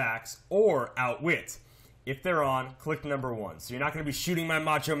attacks or outwit. if they're on, click number 1. So you're not going to be shooting my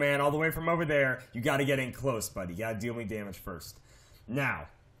Macho Man all the way from over there. You got to get in close, buddy. You got to deal me damage first. Now,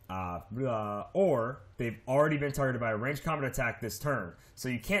 or they've already been targeted by a ranged combat attack this turn. So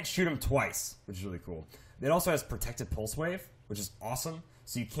you can't shoot them twice, which is really cool. It also has protected pulse wave, which is awesome.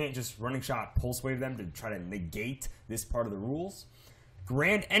 So you can't just running shot pulse wave them to try to negate this part of the rules.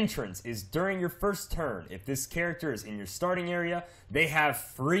 Grand Entrance is during your first turn. If this character is in your starting area, they have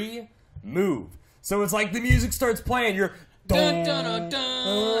free move. So it's like the music starts playing, you're dun, dun, dun,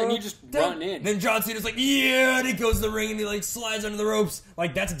 dun, and you just run in. Then John Cena's like, yeah, and he goes to the ring and he like slides under the ropes.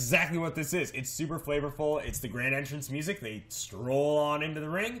 Like, that's exactly what this is. It's super flavorful. It's the Grand Entrance music. They stroll on into the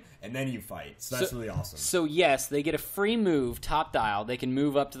ring, and then you fight. So that's really awesome. So yes, they get a free move, top dial. They can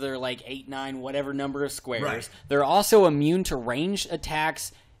move up to their like 8, 9, whatever number of squares. Right. They're also immune to ranged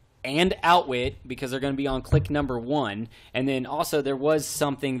attacks and outwit because they're going to be on click number 1. And then also there was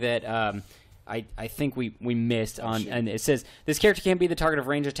something that I think we missed on, and it says this character can't be the target of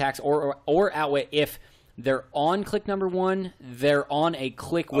range attacks or outwit if they're on click number 1. They're on a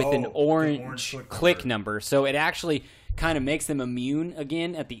click with an orange click number, so it actually kind of makes them immune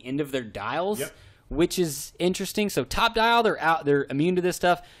again at the end of their dials, which is interesting. So top dial, they're immune to this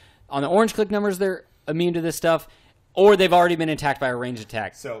stuff. On the orange click numbers, they're immune to this stuff. Or they've already been attacked by a ranged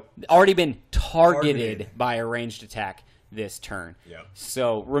attack. So already been targeted by a ranged attack this turn. Yep.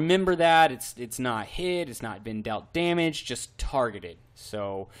 So remember that it's not hit, it's not been dealt damage, just targeted.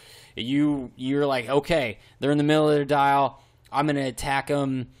 So you're like, okay, they're in the middle of their dial, I'm gonna attack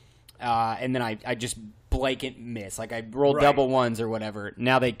them, and then I just blanket miss, like I roll double ones or whatever.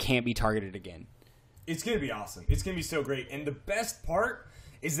 Now they can't be targeted again. It's gonna be awesome. It's gonna be so great, and the best part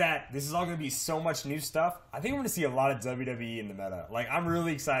is that this is all going to be so much new stuff. I think we're going to see a lot of WWE in the meta. Like, I'm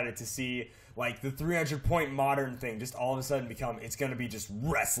really excited to see, like, the 300-point modern thing just all of a sudden become, it's going to be just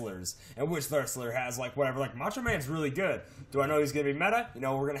wrestlers. And which wrestler has, like, whatever. Like, Macho Man's really good. Do I know he's going to be meta? You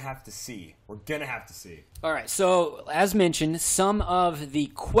know, we're going to have to see. We're going to have to see. All right, so as mentioned, some of the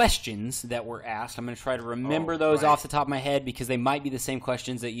questions that were asked, I'm going to try to remember those off the top of my head because they might be the same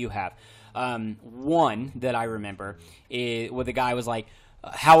questions that you have. One that I remember is where the guy was like,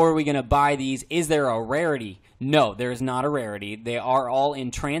 how are we going to buy these? Is there a rarity? No, there is not a rarity. They are all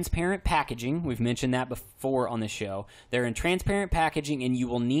in transparent packaging. We've mentioned that before on the show. They're in transparent packaging, and you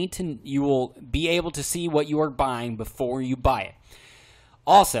will be able to see what you are buying before you buy it.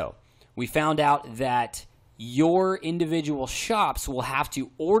 Also, we found out that your individual shops will have to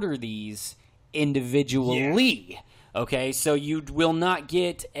order these individually. Yeah. Okay, so you will not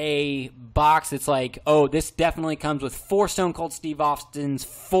get a box that's like, oh, this definitely comes with 4 Stone Cold Steve Austins,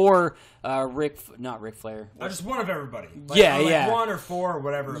 4 not Ric Flair. Just one of everybody. Like, yeah. 1 or 4 or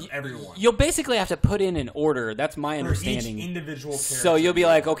whatever of everyone. You'll basically have to put in an order. That's my understanding. Each individual character. So you'll be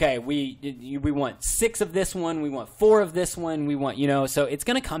like, okay, we want 6 of this one, we want 4 of this one, we want, so it's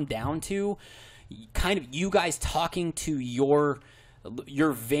going to come down to kind of you guys talking to your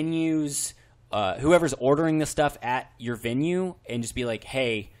venues, whoever's ordering the stuff at your venue, and just be like,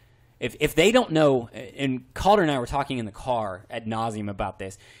 hey, if they don't know, and Calder and I were talking in the car ad nauseum about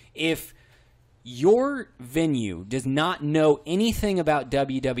this, if your venue does not know anything about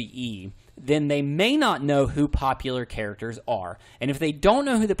WWE, then they may not know who popular characters are. And if they don't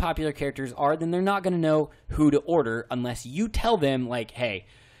know who the popular characters are, then they're not going to know who to order unless you tell them, like, hey,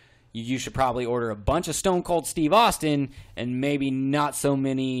 you should probably order a bunch of Stone Cold Steve Austin and maybe not so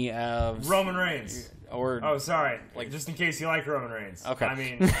many Roman Reigns. Or sorry, like just in case you like Roman Reigns. Okay, I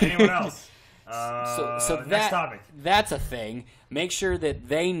mean anyone else. So next topic. That's a thing. Make sure that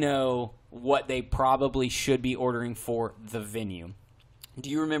they know what they probably should be ordering for the venue. Do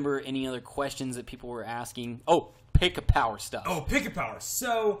you remember any other questions that people were asking? Oh, pick a power stuff. Oh, pick a power.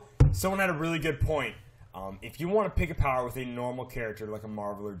 So someone had a really good point. If you want to pick a power with a normal character like a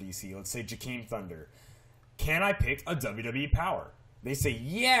Marvel or DC, let's say Jakeem Thunder, can I pick a WWE power? They say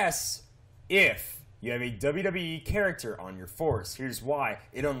yes if you have a WWE character on your force. Here's why.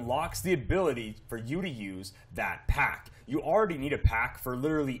 It unlocks the ability for you to use that pack. You already need a pack for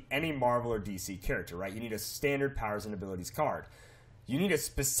literally any Marvel or DC character, right? You need a standard powers and abilities card. You need a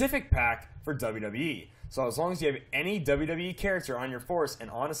specific pack for WWE. So as long as you have any WWE character on your force, and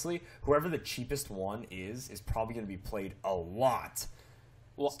honestly, whoever the cheapest one is probably going to be played a lot.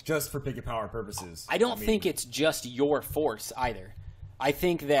 Well, just for pick a power purposes. I don't think it's just your force either. I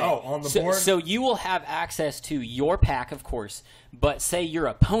think that on the board? So you will have access to your pack, of course, but say your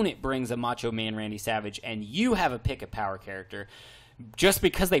opponent brings a Macho Man Randy Savage and you have a pick a power character. Just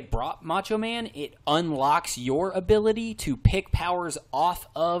because they brought Macho Man, it unlocks your ability to pick powers off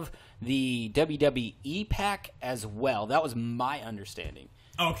of the WWE pack as well. That was my understanding.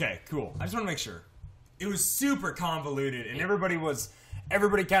 Okay, cool. I just want to make sure. it was super convoluted, and everybody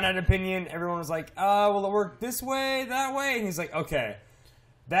kind of had an opinion. Everyone was like, will it work this way, that way? And he's like, okay,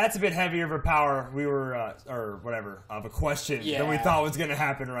 that's a bit heavier of a power of a question than we thought was going to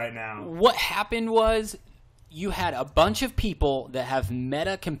happen right now. What happened was you had a bunch of people that have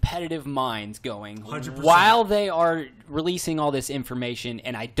meta competitive minds going 100%. While they are releasing all this information,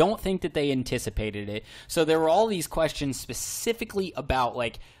 and I don't think that they anticipated it. So there were all these questions specifically about,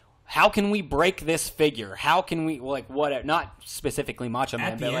 like, how can we break this figure? How can we, like, what? Not specifically Macho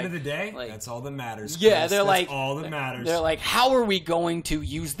Man. At the end of the day, that's all that matters. Chris. Yeah, that's all that matters. They're like, how are we going to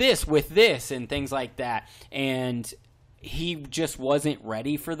use this with this and things like that? And he just wasn't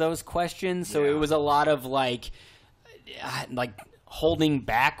ready for those questions, so it was a lot of like holding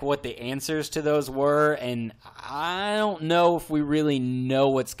back what the answers to those were, and I don't know if we really know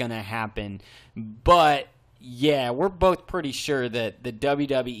what's going to happen, but yeah, we're both pretty sure that the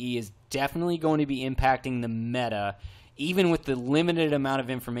WWE is definitely going to be impacting the meta, even with the limited amount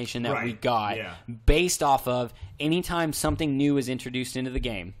of information that we got, based off of anytime something new is introduced into the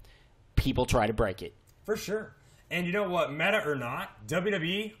game, people try to break it. For sure. And you know what, meta or not,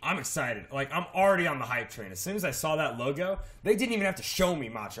 WWE, I'm excited. Like, I'm already on the hype train. As soon as I saw that logo, they didn't even have to show me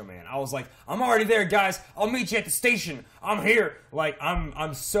Macho Man. I was like, I'm already there, guys. I'll meet you at the station. I'm here. Like,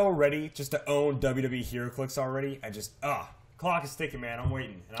 I'm so ready just to own WWE Heroclix already. Clock is ticking, man. I'm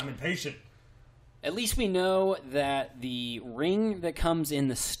waiting, and I'm impatient. At least we know that the ring that comes in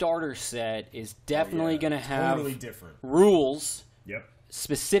the starter set is definitely going to have totally different rules. Yep.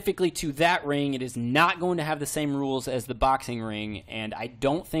 Specifically to that ring, it is not going to have the same rules as the boxing ring, and I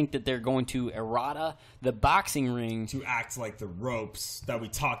don't think that they're going to errata the boxing ring to act like the ropes that we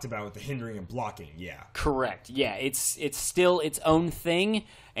talked about with the hindering and blocking. Yeah, correct. Yeah, it's still its own thing,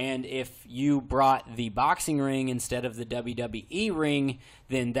 and if you brought the boxing ring instead of the WWE ring,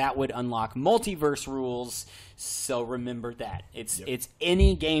 then that would unlock multiverse rules. So remember that it's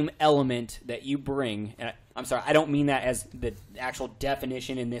any game element that you bring. And I'm sorry, I don't mean that as the actual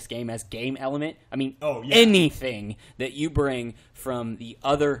definition in this game as game element. I mean anything that you bring from the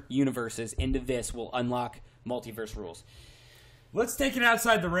other universes into this will unlock multiverse rules. Let's take it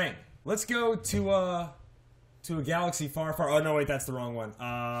outside the ring. Let's go to a galaxy far, far. Oh no, wait, that's the wrong one.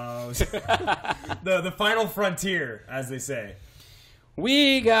 The final frontier, as they say.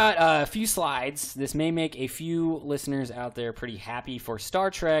 We got a few slides. This may make a few listeners out there pretty happy for Star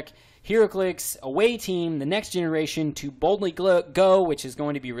Trek. Heroclix Away Team, The Next Generation to Boldly Go, which is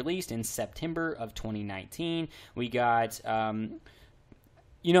going to be released in September of 2019. We got,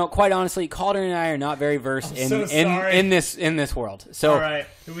 quite honestly, Calder and I are not very versed in this world. So, all right,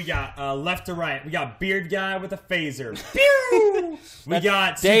 who we got? Left to right, we got Beard Guy with a phaser. Pew! We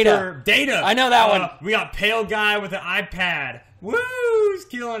got Data. I know that one. We got Pale Guy with an iPad. Woo! He's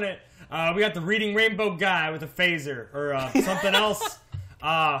killing it. We got the Reading Rainbow Guy with a phaser or something else.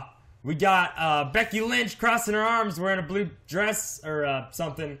 We got Becky Lynch crossing her arms wearing a blue dress or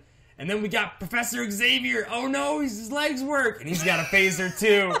something. And then we got Professor Xavier. Oh no, his legs work. And he's got a phaser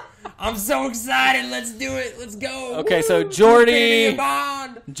too. I'm so excited. Let's do it. Let's go. Okay, woo! So Geordi's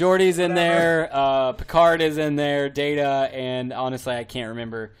in there. Picard is in there. Data. And honestly, I can't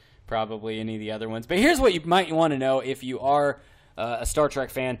remember probably any of the other ones. But here's what you might want to know if you are a Star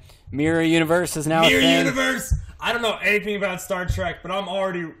Trek fan. Mirror Universe is now a thing. Mirror Universe! I don't know anything about Star Trek, but I'm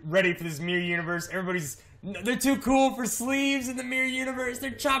already ready for this Mirror Universe. They're too cool for sleeves in the Mirror Universe.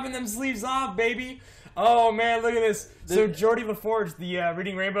 They're chopping them sleeves off, baby. Oh, man, look at this. So Geordie LaForge, the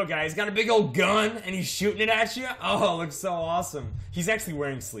Reading Rainbow guy, he's got a big old gun, and he's shooting it at you. Oh, it looks so awesome. He's actually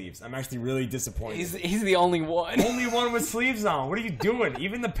wearing sleeves. I'm actually really disappointed. He's the only one. Only one with sleeves on. What are you doing?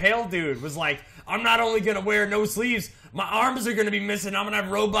 Even the pale dude was like, I'm not only going to wear no sleeves, my arms are going to be missing. I'm going to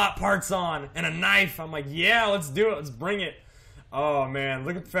have robot parts on and a knife. I'm like, yeah, let's do it. Let's bring it. Oh, man.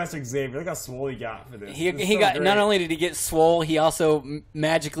 Look at Professor Xavier. Look how swole he got for this. He got great. Not only did he get swole, he also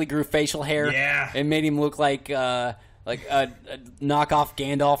magically grew facial hair. Yeah. And made him look like a knockoff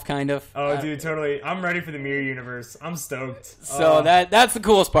Gandalf, kind of. Oh, dude, totally. I'm ready for the Mirror Universe. I'm stoked. So that's the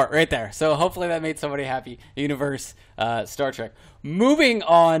coolest part right there. So hopefully that made somebody happy. Universe, Star Trek. Moving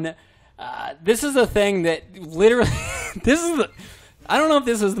on, this is a thing that literally... I don't know if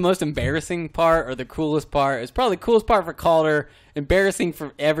this was the most embarrassing part or the coolest part. It's probably the coolest part for Calder, embarrassing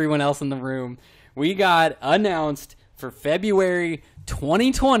for everyone else in the room. We got announced for February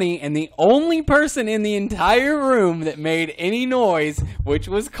 2020, and the only person in the entire room that made any noise, which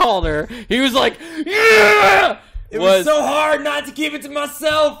was Calder, he was like, yeah! It was so hard not to keep it to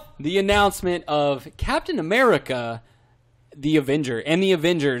myself. The announcement of Captain America, the Avenger, and the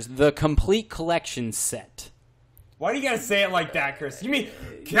Avengers, the complete collection set. Why do you gotta say it like that, Chris? You mean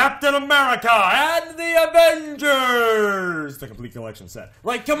Captain America and the Avengers, the complete collection set.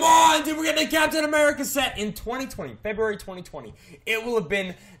 Like, come on, dude, we're getting a Captain America set in 2020, February 2020. It will have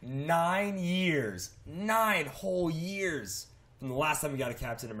been 9 years, 9 whole years from the last time we got a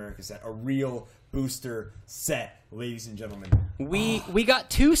Captain America set, a real booster set, ladies and gentlemen. We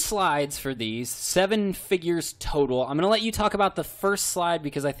got 2 slides for these, 7 figures total. I'm gonna let you talk about the first slide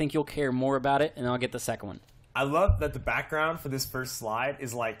because I think you'll care more about it, and I'll get the second one. I love that the background for this first slide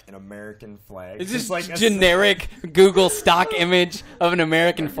is like an American flag. It's just like a generic Google stock image of an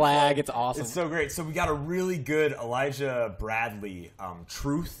American flag. It's awesome. It's so great. So we got a really good Elijah Bradley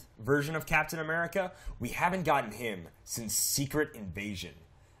truth version of Captain America. We haven't gotten him since Secret Invasion.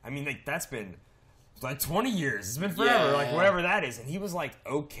 I mean, like, that's been like 20 years. It's been forever, like whatever that is. And he was like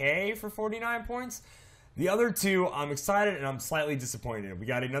okay for 49 points. The other 2, I'm excited and I'm slightly disappointed. We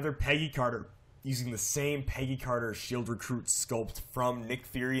got another Peggy Carter, using the same Peggy Carter S.H.I.E.L.D. recruit sculpt from Nick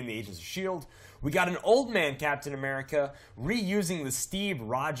Fury and the Agents of S.H.I.E.L.D. We got an old man Captain America reusing the Steve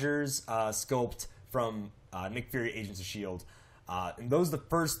Rogers sculpt from Nick Fury, Agents of S.H.I.E.L.D. And those are the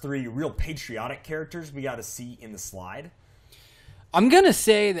first 3 real patriotic characters we got to see in the slide. I'm going to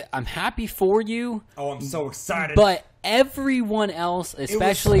say that I'm happy for you. Oh, I'm so excited. But everyone else,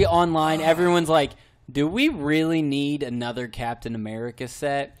 especially online, everyone's like, do we really need another Captain America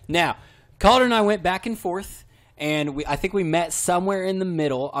set? Now, Calder and I went back and forth, and I think we met somewhere in the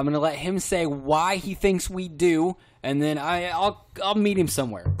middle. I'm going to let him say why he thinks we do, and then I'll meet him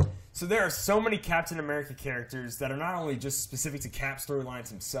somewhere. So there are so many Captain America characters that are not only just specific to Cap storylines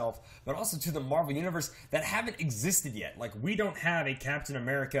himself, but also to the Marvel Universe that haven't existed yet. Like, we don't have a Captain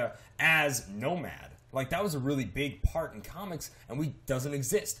America as Nomad. Like, that was a really big part in comics, and it doesn't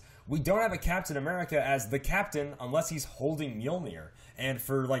exist. We don't have a Captain America as the Captain unless he's holding Mjolnir. And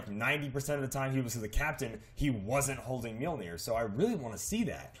for like 90% of the time he was the Captain, he wasn't holding Mjolnir. So I really want to see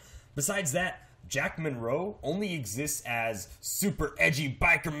that. Besides that, Jack Monroe only exists as super edgy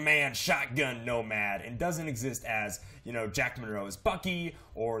biker man shotgun nomad and doesn't exist as, you know, Jack Monroe as Bucky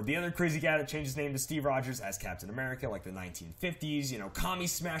or the other crazy guy that changed his name to Steve Rogers as Captain America like the 1950s, you know, Commie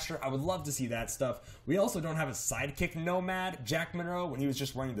Smasher. I would love to see that stuff. We also don't have a sidekick nomad, Jack Monroe, when he was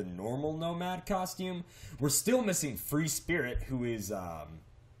just wearing the normal nomad costume. We're still missing Free Spirit, who is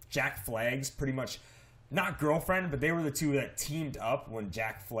Jack Flag's pretty much not girlfriend, but they were the 2 that teamed up when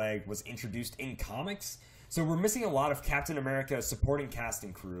Jack Flag was introduced in comics. So we're missing a lot of Captain America supporting cast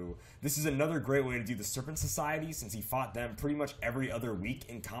and crew. This is another great way to do the Serpent Society, since he fought them pretty much every other week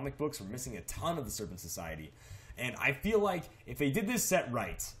in comic books. We're missing a ton of the Serpent Society. And I feel like if they did this set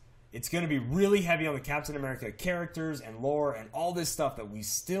right, it's going to be really heavy on the Captain America characters and lore and all this stuff that we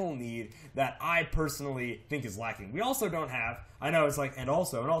still need that I personally think is lacking. We also don't have, I know it's like, and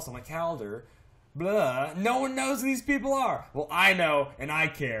also, I'm like, Calder, blah, no one knows who these people are. Well, I know, and I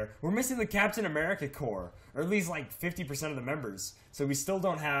care. We're missing the Captain America core, or at least like 50% of the members. So we still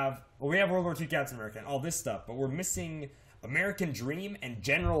don't have, well, we have World War II Captain America and all this stuff, but we're missing American Dream and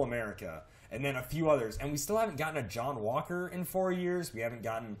General America, and then a few others. And we still haven't gotten a John Walker in 4 years. We haven't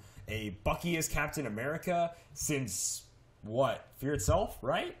gotten a Bucky as Captain America since, what, Fear Itself,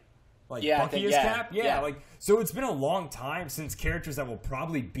 right? Like, yeah, Bucky is Cap? Yeah, like, so it's been a long time since characters that will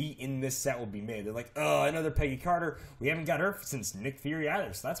probably be in this set will be made. They're like, oh, another Peggy Carter. We haven't got her since Nick Fury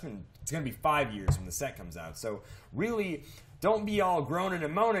either. So it's going to be 5 years when the set comes out. So really, don't be all groaning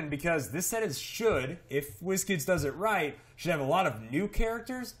and moaning, because this set should, if Wizkids does it right, should have a lot of new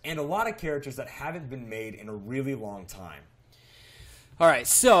characters and a lot of characters that haven't been made in a really long time. All right,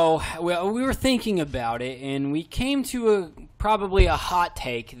 so we were thinking about it, and we came to probably a hot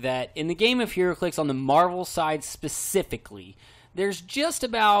take that in the game of Heroclix, on the Marvel side specifically, there's just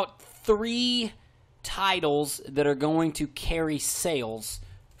about 3 titles that are going to carry sales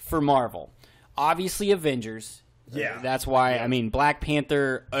for Marvel. Obviously, Avengers. Yeah. That's why, I mean, Black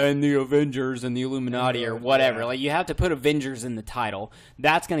Panther and the Avengers and the Illuminati or whatever. Yeah. Like, you have to put Avengers in the title.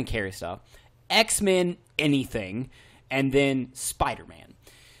 That's going to carry stuff. X-Men, anything. And then Spider-Man.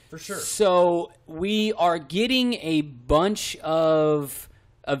 For sure. So we are getting a bunch of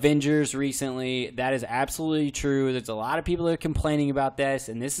Avengers recently. That is absolutely true. There's a lot of people that are complaining about this,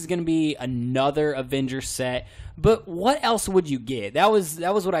 and this is going to be another Avengers set. But what else would you get? That was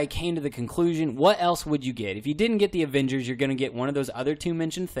what I came to the conclusion. What else would you get? If you didn't get the Avengers, you're going to get one of those other 2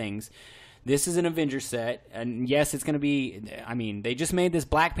 mentioned things. This is an Avengers set, and yes, it's going to be, I mean, they just made this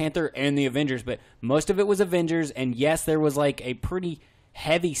Black Panther and the Avengers, but most of it was Avengers, and yes, there was like a pretty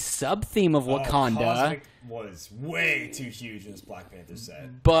heavy sub-theme of Wakanda. was way too huge in this Black Panther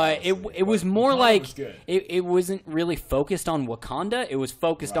set. But it was more Wakanda like was good. it wasn't really focused on Wakanda. It was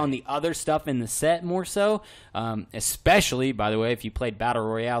focused on the other stuff in the set more so. Especially, by the way, if you played Battle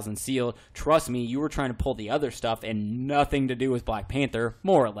Royales and Sealed, trust me, you were trying to pull the other stuff and nothing to do with Black Panther,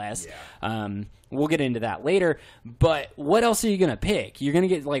 more or less. Yeah. We'll get into that later. But what else are you going to pick? You're going to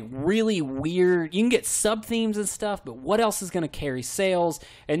get like really weird. You can get sub-themes and stuff, but what else is going to carry sales?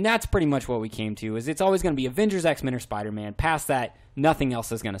 And that's pretty much what we came to, is it's always going to be Avengers, X-Men, or Spider-Man. Past that, nothing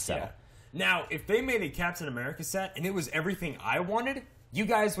else is going to sell. Yeah. Now, if they made a Captain America set and it was everything I wanted, you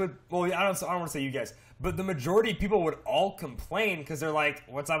guys would, well, I don't want to say you guys, but the majority of people would all complain because they're like,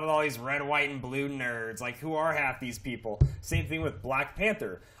 what's up with all these red, white, and blue nerds? Like, who are half these people? Same thing with Black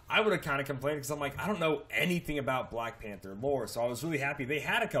Panther. I would have kind of complained because I'm like, I don't know anything about Black Panther lore, so I was really happy they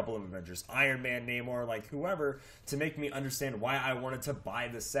had a couple of Avengers, Iron Man, Namor, like whoever, to make me understand why I wanted to buy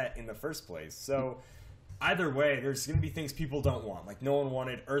the set in the first place. So either way, there's going to be things people don't want. Like, no one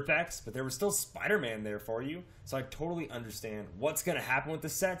wanted Earth X, but there was still Spider-Man there for you, so I totally understand what's going to happen with the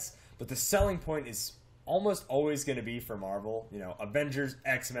sets, but the selling point is almost always going to be for Marvel, you know, Avengers,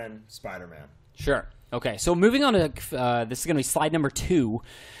 X-Men, Spider-Man. Sure. Okay, so moving on to, this is going to be slide number 2.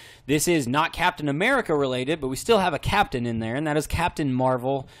 This is not Captain America related, but we still have a captain in there, and that is Captain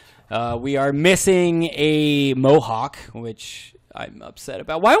Marvel. We are missing a mohawk, which I'm upset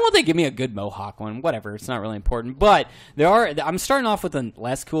about. Why won't they give me a good mohawk one? Whatever, it's not really important. But I'm starting off with a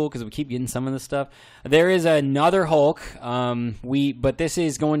less cool because we keep getting some of this stuff. There is another Hulk, but this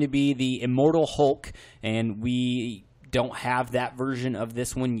is going to be the Immortal Hulk, and we don't have that version of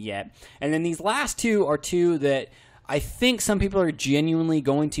this one yet. And then these last two are two that I think some people are genuinely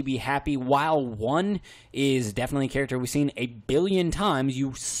going to be happy, while one is definitely a character we've seen a billion times.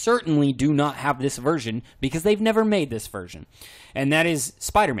 You certainly do not have this version because they've never made this version. And that is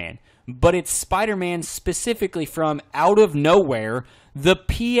Spider-Man. But it's Spider-Man specifically from out of nowhere, the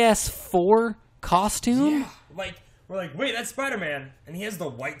PS4 costume. Yeah, like, we're like, wait, that's Spider-Man. And he has the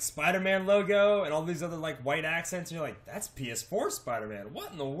white Spider-Man logo and all these other, like, white accents. And you're like, that's PS4 Spider-Man.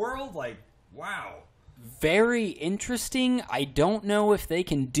 What in the world? Like, wow. Very interesting. I don't know if they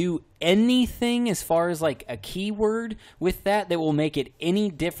can do anything as far as like a keyword with that will make it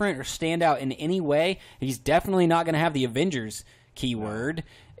any different or stand out in any way. He's definitely not going to have the Avengers keyword.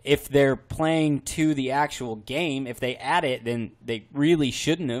 If they're playing to the actual game, if they add it, then they really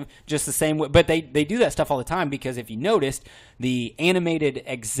shouldn't have. Just the same way. But they do that stuff all the time because if you noticed, the animated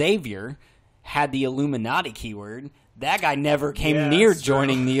Xavier had the Illuminati keyword. That guy never came near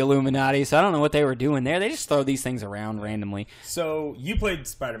joining the Illuminati, so I don't know what they were doing there. They just throw these things around randomly. So, you played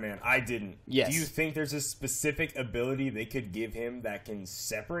Spider-Man. I didn't. Yes. Do you think there's a specific ability they could give him that can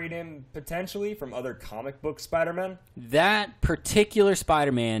separate him, potentially, from other comic book Spider-Man? That particular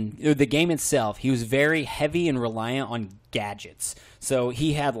Spider-Man, the game itself, he was very heavy and reliant on gadgets. So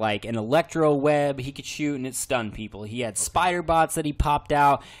he had like an electro web he could shoot and it stunned people. He had spider bots that he popped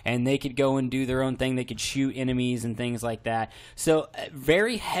out and they could go and do their own thing. They could shoot enemies and things like that. So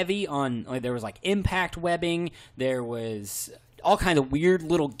very heavy on, like, there was like impact webbing. There was all kinds of weird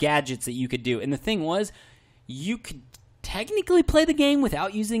little gadgets that you could do. And the thing was, you could technically play the game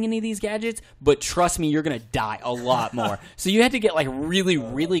without using any of these gadgets, but trust me, you're going to die a lot more. So you had to get like really,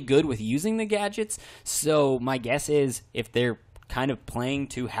 really good with using the gadgets. So my guess is if they're kind of playing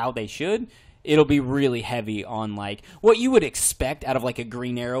to how they should, it'll be really heavy on like what you would expect out of like a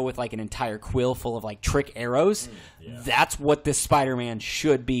Green Arrow with like an entire quill full of like trick arrows. That's what this Spider-Man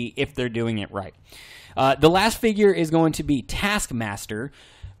should be if they're doing it right. The last figure is going to be Taskmaster,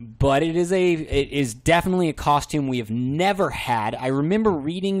 but it is definitely a costume we have never had. I remember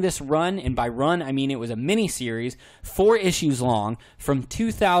reading this run, and by run I mean it was a mini-series, 4 issues long, from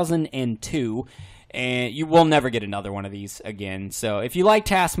 2002, and you will never get another one of these again. So if you like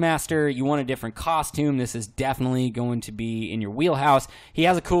Taskmaster, you want a different costume, this is definitely going to be in your wheelhouse. He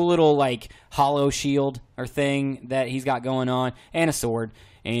has a cool little like hollow shield or thing that he's got going on, and a sword,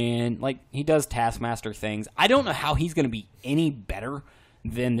 and like he does Taskmaster things. I don't know how he's going to be any better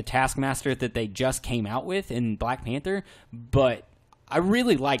than the Taskmaster that they just came out with in Black Panther, but I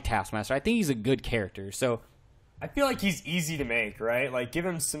really like Taskmaster. I think he's a good character. So I feel like he's easy to make, right? Like, give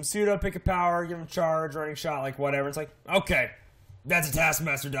him some pseudo pick a power, give him charge, running shot, like whatever. It's like, okay, that's a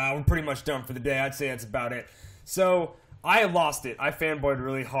Taskmaster dial. We're pretty much done for the day. I'd say that's about it. So I lost it. I fanboyed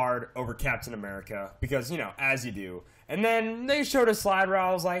really hard over Captain America because, you know, as you do. And then they showed a slide where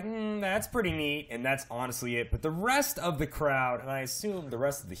I was like, that's pretty neat, and that's honestly it. But the rest of the crowd, and I assume the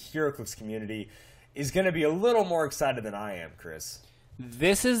rest of the Heroclix community, is going to be a little more excited than I am, Chris.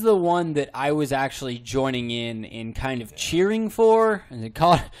 This is the one that I was actually joining in kind of cheering for. And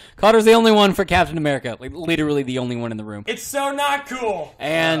Calder's the only one for Captain America, like literally the only one in the room. It's so not cool.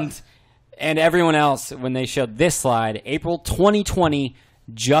 And everyone else, when they showed this slide, April 2020,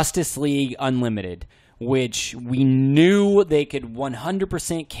 Justice League Unlimited, which we knew they could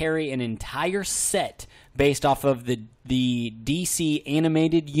 100% carry an entire set based off of the DC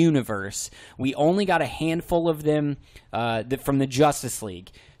animated universe. We only got a handful of them from the Justice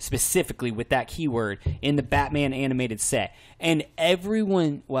League, specifically with that keyword, in the Batman animated set. And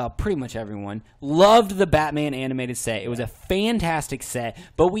everyone, well, pretty much everyone, loved the Batman animated set. It was a fantastic set,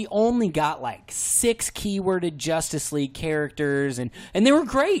 but we only got like 6 keyworded Justice League characters, and they were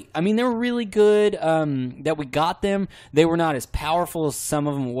great. I mean, they were really good that we got them. They were not as powerful as some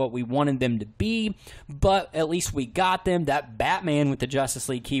of them, what we wanted them to be, but at least we got them. That Batman with the Justice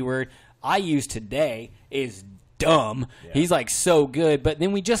League keyword I used today is dumb. Yeah. He's like so good. But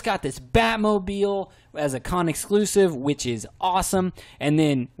then we just got this Batmobile as a con exclusive, which is awesome. And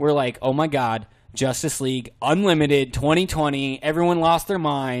then we're like, oh my God, Justice League Unlimited 2020. Everyone lost their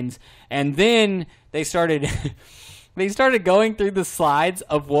minds. And then they started going through the slides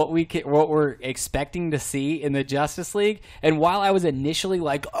of what we're expecting to see in the Justice League. And while I was initially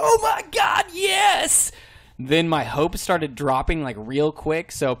like, oh my God, yes, then my hopes started dropping like real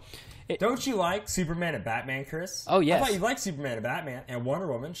quick. So don't you like Superman and Batman, Chris? Oh, yes. I thought you liked Superman and Batman. And Wonder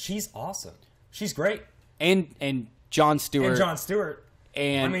Woman, she's awesome. She's great. And Jon Stewart. And Jon Stewart.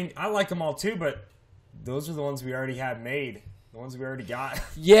 And I mean, I like them all too, but those are the ones we already had made. The ones we already got.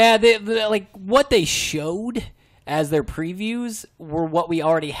 Yeah, like what they showed as their previews were what we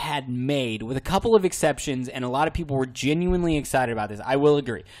already had made, with a couple of exceptions, and a lot of people were genuinely excited about this. I will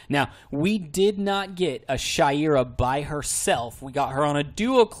agree. Now, we did not get a Shira by herself. We got her on a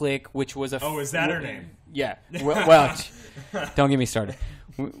duo click, which was a... Oh, is that her name? Yeah. Well, don't get me started.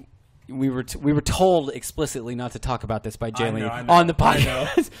 We were told explicitly not to talk about this by Jayleen on the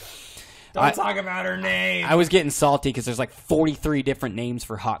podcast. Don't talk about her name. I was getting salty because there's like 43 different names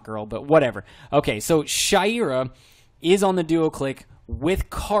for Hot Girl, but whatever. Okay, so Shira is on the duo click with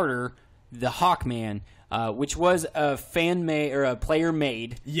Carter, the Hawkman, which was a fan-made or a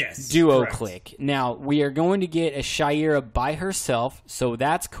player-made duo correct. click. Now, we are going to get a Shira by herself, so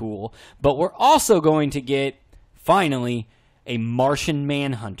that's cool. But we're also going to get, finally, a Martian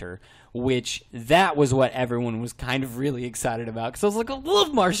Manhunter, which that was what everyone was kind of really excited about. Because I was like, I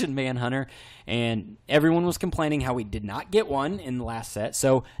love Martian Manhunter. And everyone was complaining how we did not get one in the last set.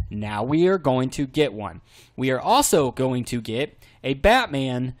 So now we are going to get one. We are also going to get a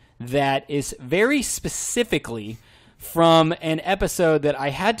Batman that is very specifically from an episode that I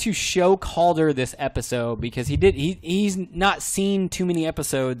had to show Calder this episode because he's not seen too many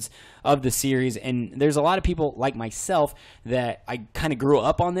episodes of the series, and there's a lot of people like myself that I kind of grew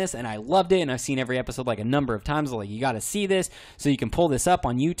up on this and I loved it, and I've seen every episode like a number of times. Like, you got to see this, so you can pull this up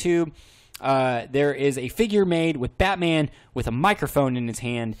on YouTube. There is a figure made with Batman with a microphone in his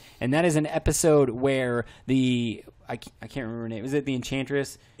hand, and that is an episode where I can't remember her name. Is it the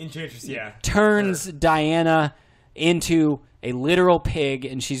Enchantress? Enchantress, yeah. Turns Diana into a literal pig,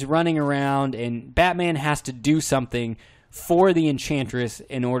 and she's running around, and Batman has to do something for the Enchantress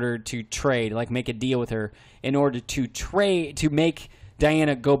in order to trade, like make a deal with her in order to trade, to make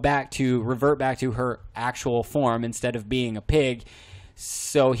Diana revert back to her actual form instead of being a pig.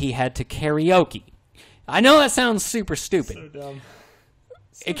 So he had to karaoke. I know that sounds super stupid. So dumb.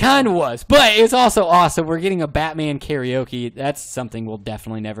 It kind of was, but it's also awesome. We're getting a Batman karaoke. That's something we'll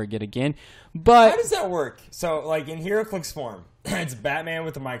definitely never get again. But how does that work? So, like in Heroclix form, it's Batman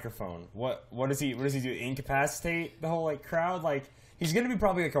with a microphone. What does he do? Incapacitate the whole like crowd? Like, he's gonna be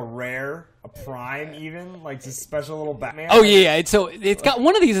probably like a prime even, like this special little Batman. Oh yeah, so it's got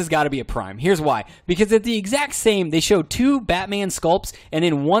one of these has got to be a prime. Here's why: because at the exact same, they showed 2 Batman sculpts, and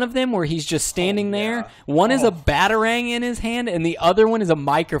in one of them where he's just standing there, one is a batarang in his hand, and the other one is a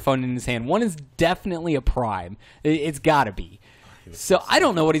microphone in his hand. One is definitely a prime. It's got to be. So I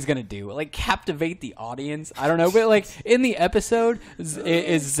don't know what he's gonna do. Like, captivate the audience? I don't know, but like in the episode is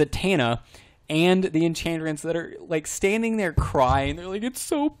Zatanna and the Enchantress that are like standing there crying. They're like, it's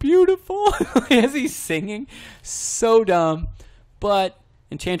so beautiful as he's singing. So dumb. But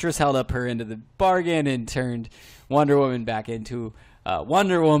Enchantress held up her end of the bargain and turned Wonder Woman back into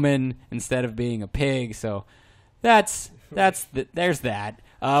Wonder Woman instead of being a pig. So there's that.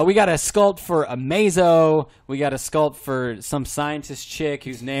 We got a sculpt for Amazo. We got a sculpt for some scientist chick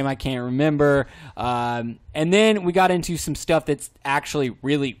whose name I can't remember. And then we got into some stuff that's actually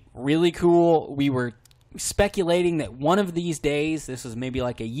really, really cool. We were speculating that one of these days, this was maybe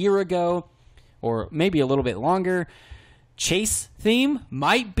like a year ago or maybe a little bit longer, chase theme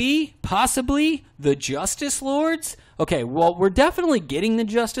might be possibly the Justice Lords. Okay, well, we're definitely getting the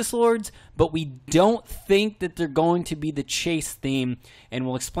Justice Lords, but we don't think that they're going to be the chase theme, and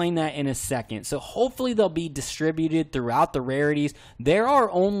we'll explain that in a second. So hopefully they'll be distributed throughout the rarities. There are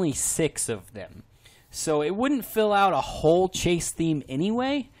only 6 of them, so it wouldn't fill out a whole chase theme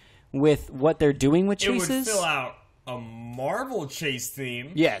anyway with what they're doing with chases. It would fill out a Marvel chase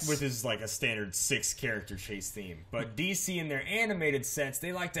theme, yes, which is like a standard 6-character chase theme. But DC in their animated sets,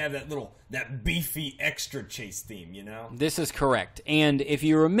 they like to have that beefy extra chase theme, you know? This is correct. And if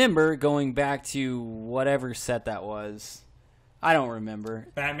you remember, going back to whatever set that was, I don't remember.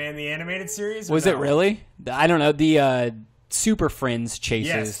 Batman the Animated Series? Was it really? I don't know. The Super Friends chases.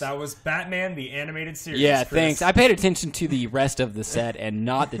 Yes, that was Batman the Animated Series. Yeah, Chris. thanks. I paid attention to the rest of the set and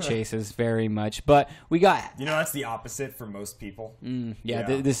not the chases very much. But we got... You know, that's the opposite for most people.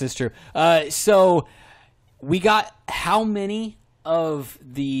 This is true. So we got how many of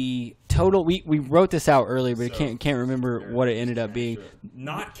the total... We wrote this out earlier, but I can't remember what it ended up being.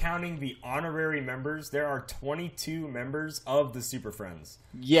 Not counting the honorary members, there are 22 members of the Super Friends.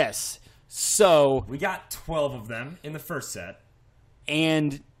 Yes. So we got 12 of them in the first set.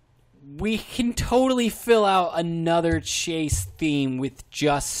 And we can totally fill out another chase theme with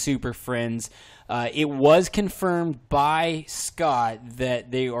just Super Friends. It was confirmed by Scott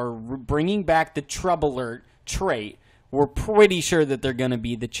that they are bringing back the Trouble Alert trait. We're pretty sure that they're going to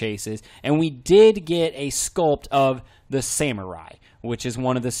be the chases. And we did get a sculpt of the Samurai, which is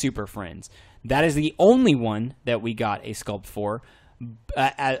one of the Super Friends. That is the only one that we got a sculpt for.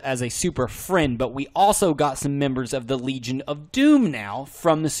 As a super friend, but we also got some members of the Legion of Doom now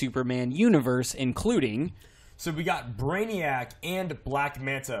from the Superman universe, including... So we got Brainiac and Black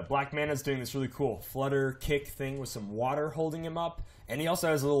Manta. Black Manta's doing this really cool flutter kick thing with some water holding him up, and he also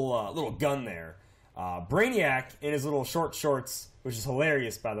has a little gun there. Brainiac in his little short shorts, which is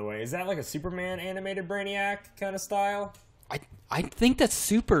hilarious, by the way. Is that like a Superman animated Brainiac kind of style? I think that's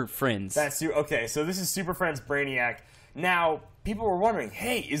Super Friends. Okay, so this is Super Friends Brainiac. Now, people were wondering,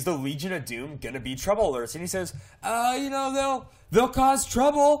 hey, is the Legion of Doom going to be Trouble Alerts? And he says, they'll cause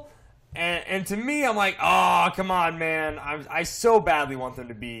trouble. And to me, I'm like, oh, come on, man. I so badly want them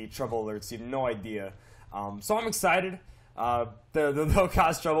to be Trouble Alerts. You have no idea. So I'm excited. The they'll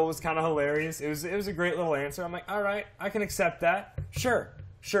cause trouble was kind of hilarious. It was a great little answer. I'm like, all right, I can accept that. Sure.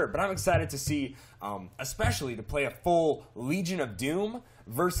 But I'm excited to see, especially to play a full Legion of Doom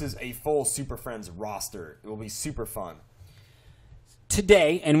versus a full Super Friends roster. It will be super fun.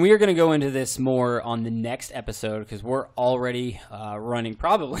 Today, and we are going to go into this more on the next episode because we're already running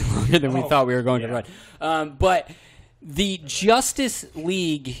probably longer than we thought we were going to run. But the Justice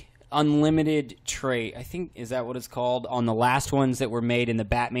League Unlimited trait, I think, is that what it's called, on the last ones that were made in the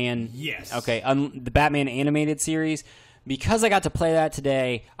Batman? Yes. Okay, the Batman animated series. Because I got to play that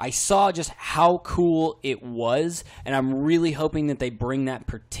today, I saw just how cool it was, and I'm really hoping that they bring that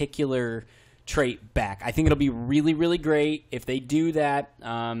particular trait back. I think it'll be really, really great if they do that.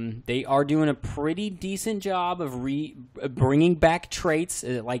 They are doing a pretty decent job of bringing back traits.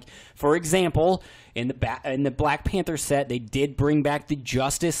 Like, for example, in the Black Panther set, they did bring back the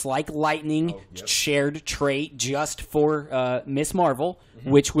Justice Like Lightning shared trait just for Miss Marvel,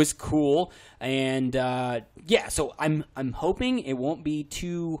 which was cool. And so I'm hoping it won't be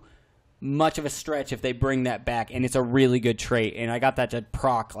too much of a stretch if they bring that back, and it's a really good trait. And I got that to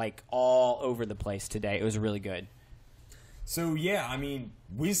proc like all over the place today. It was really good. So yeah, I mean,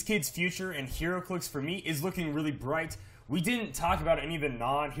 Wizkid's future and Heroclix for me is looking really bright. We didn't talk about any of the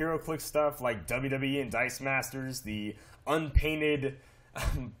non-Heroclix stuff like WWE and Dice Masters, the unpainted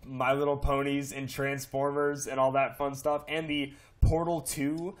My Little Ponies and Transformers and all that fun stuff, and the Portal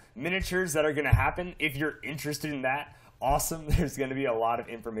 2 miniatures that are going to happen. If you're interested in that, awesome. There's going to be a lot of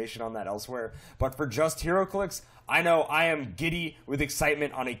information on that elsewhere. But for just Heroclix, I know I am giddy with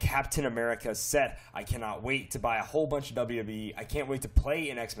excitement on a Captain America set. I cannot wait to buy a whole bunch of WWE. I can't wait to play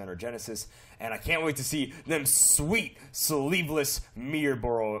in X-Men or Genesis. And I can't wait to see them sweet, sleeveless Mirror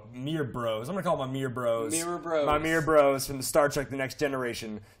Bros. I'm going to call them my Mirror Bros. Mirror Bros. My Mirror Bros from the Star Trek The Next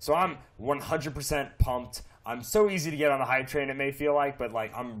Generation. So I'm 100% pumped. I'm so easy to get on the hype train, it may feel like, but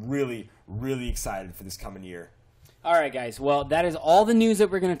like I'm really, really excited for this coming year. All right, guys. Well, that is all the news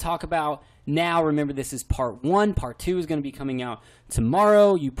that we're going to talk about now. Remember, this is part 1. Part 2 is going to be coming out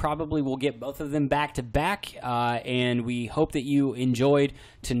tomorrow. You probably will get both of them back to back, and we hope that you enjoyed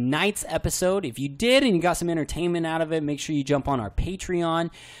tonight's episode. If you did and you got some entertainment out of it, make sure you jump on our Patreon,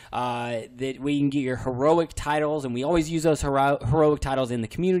 that we can get your heroic titles, and we always use those heroic titles in the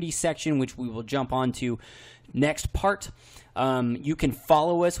community section, which we will jump on to next part. You can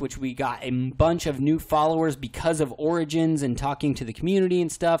follow us, which we got a bunch of new followers because of Origins and talking to the community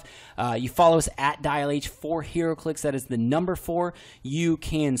and stuff. You follow us at DialH4Heroclix. That is the number 4. You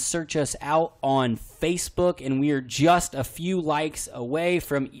can search us out on Facebook, and we are just a few likes away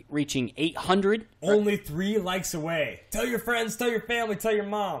from reaching 800. Only 3 likes away. Tell your friends, tell your family, tell your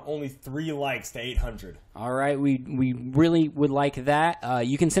mom. Only 3 likes to 800. All right, we really would like that.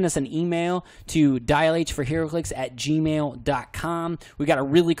 You can send us an email to dialh4heroclix@gmail.com. We got a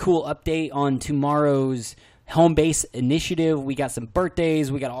really cool update on tomorrow's home base initiative. We got some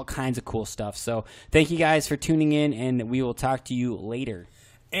birthdays. We got all kinds of cool stuff. So thank you guys for tuning in, and we will talk to you later.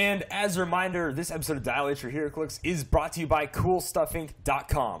 And as a reminder, this episode of Dial H for Heroclix is brought to you by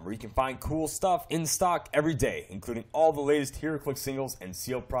CoolStuffInc.com, where you can find cool stuff in stock every day, including all the latest Heroclix singles and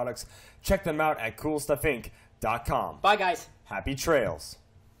sealed products. Check them out at CoolStuffInc.com. Bye, guys. Happy trails.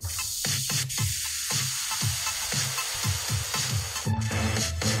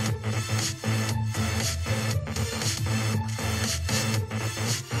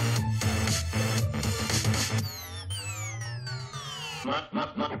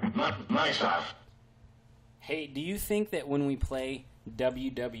 My stuff. Hey, do you think that when we play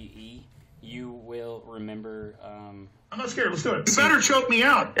WWE, you will remember... I'm not scared. Let's do it. You better choke me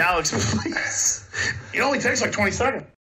out, Alex, please. It only takes like 20 seconds.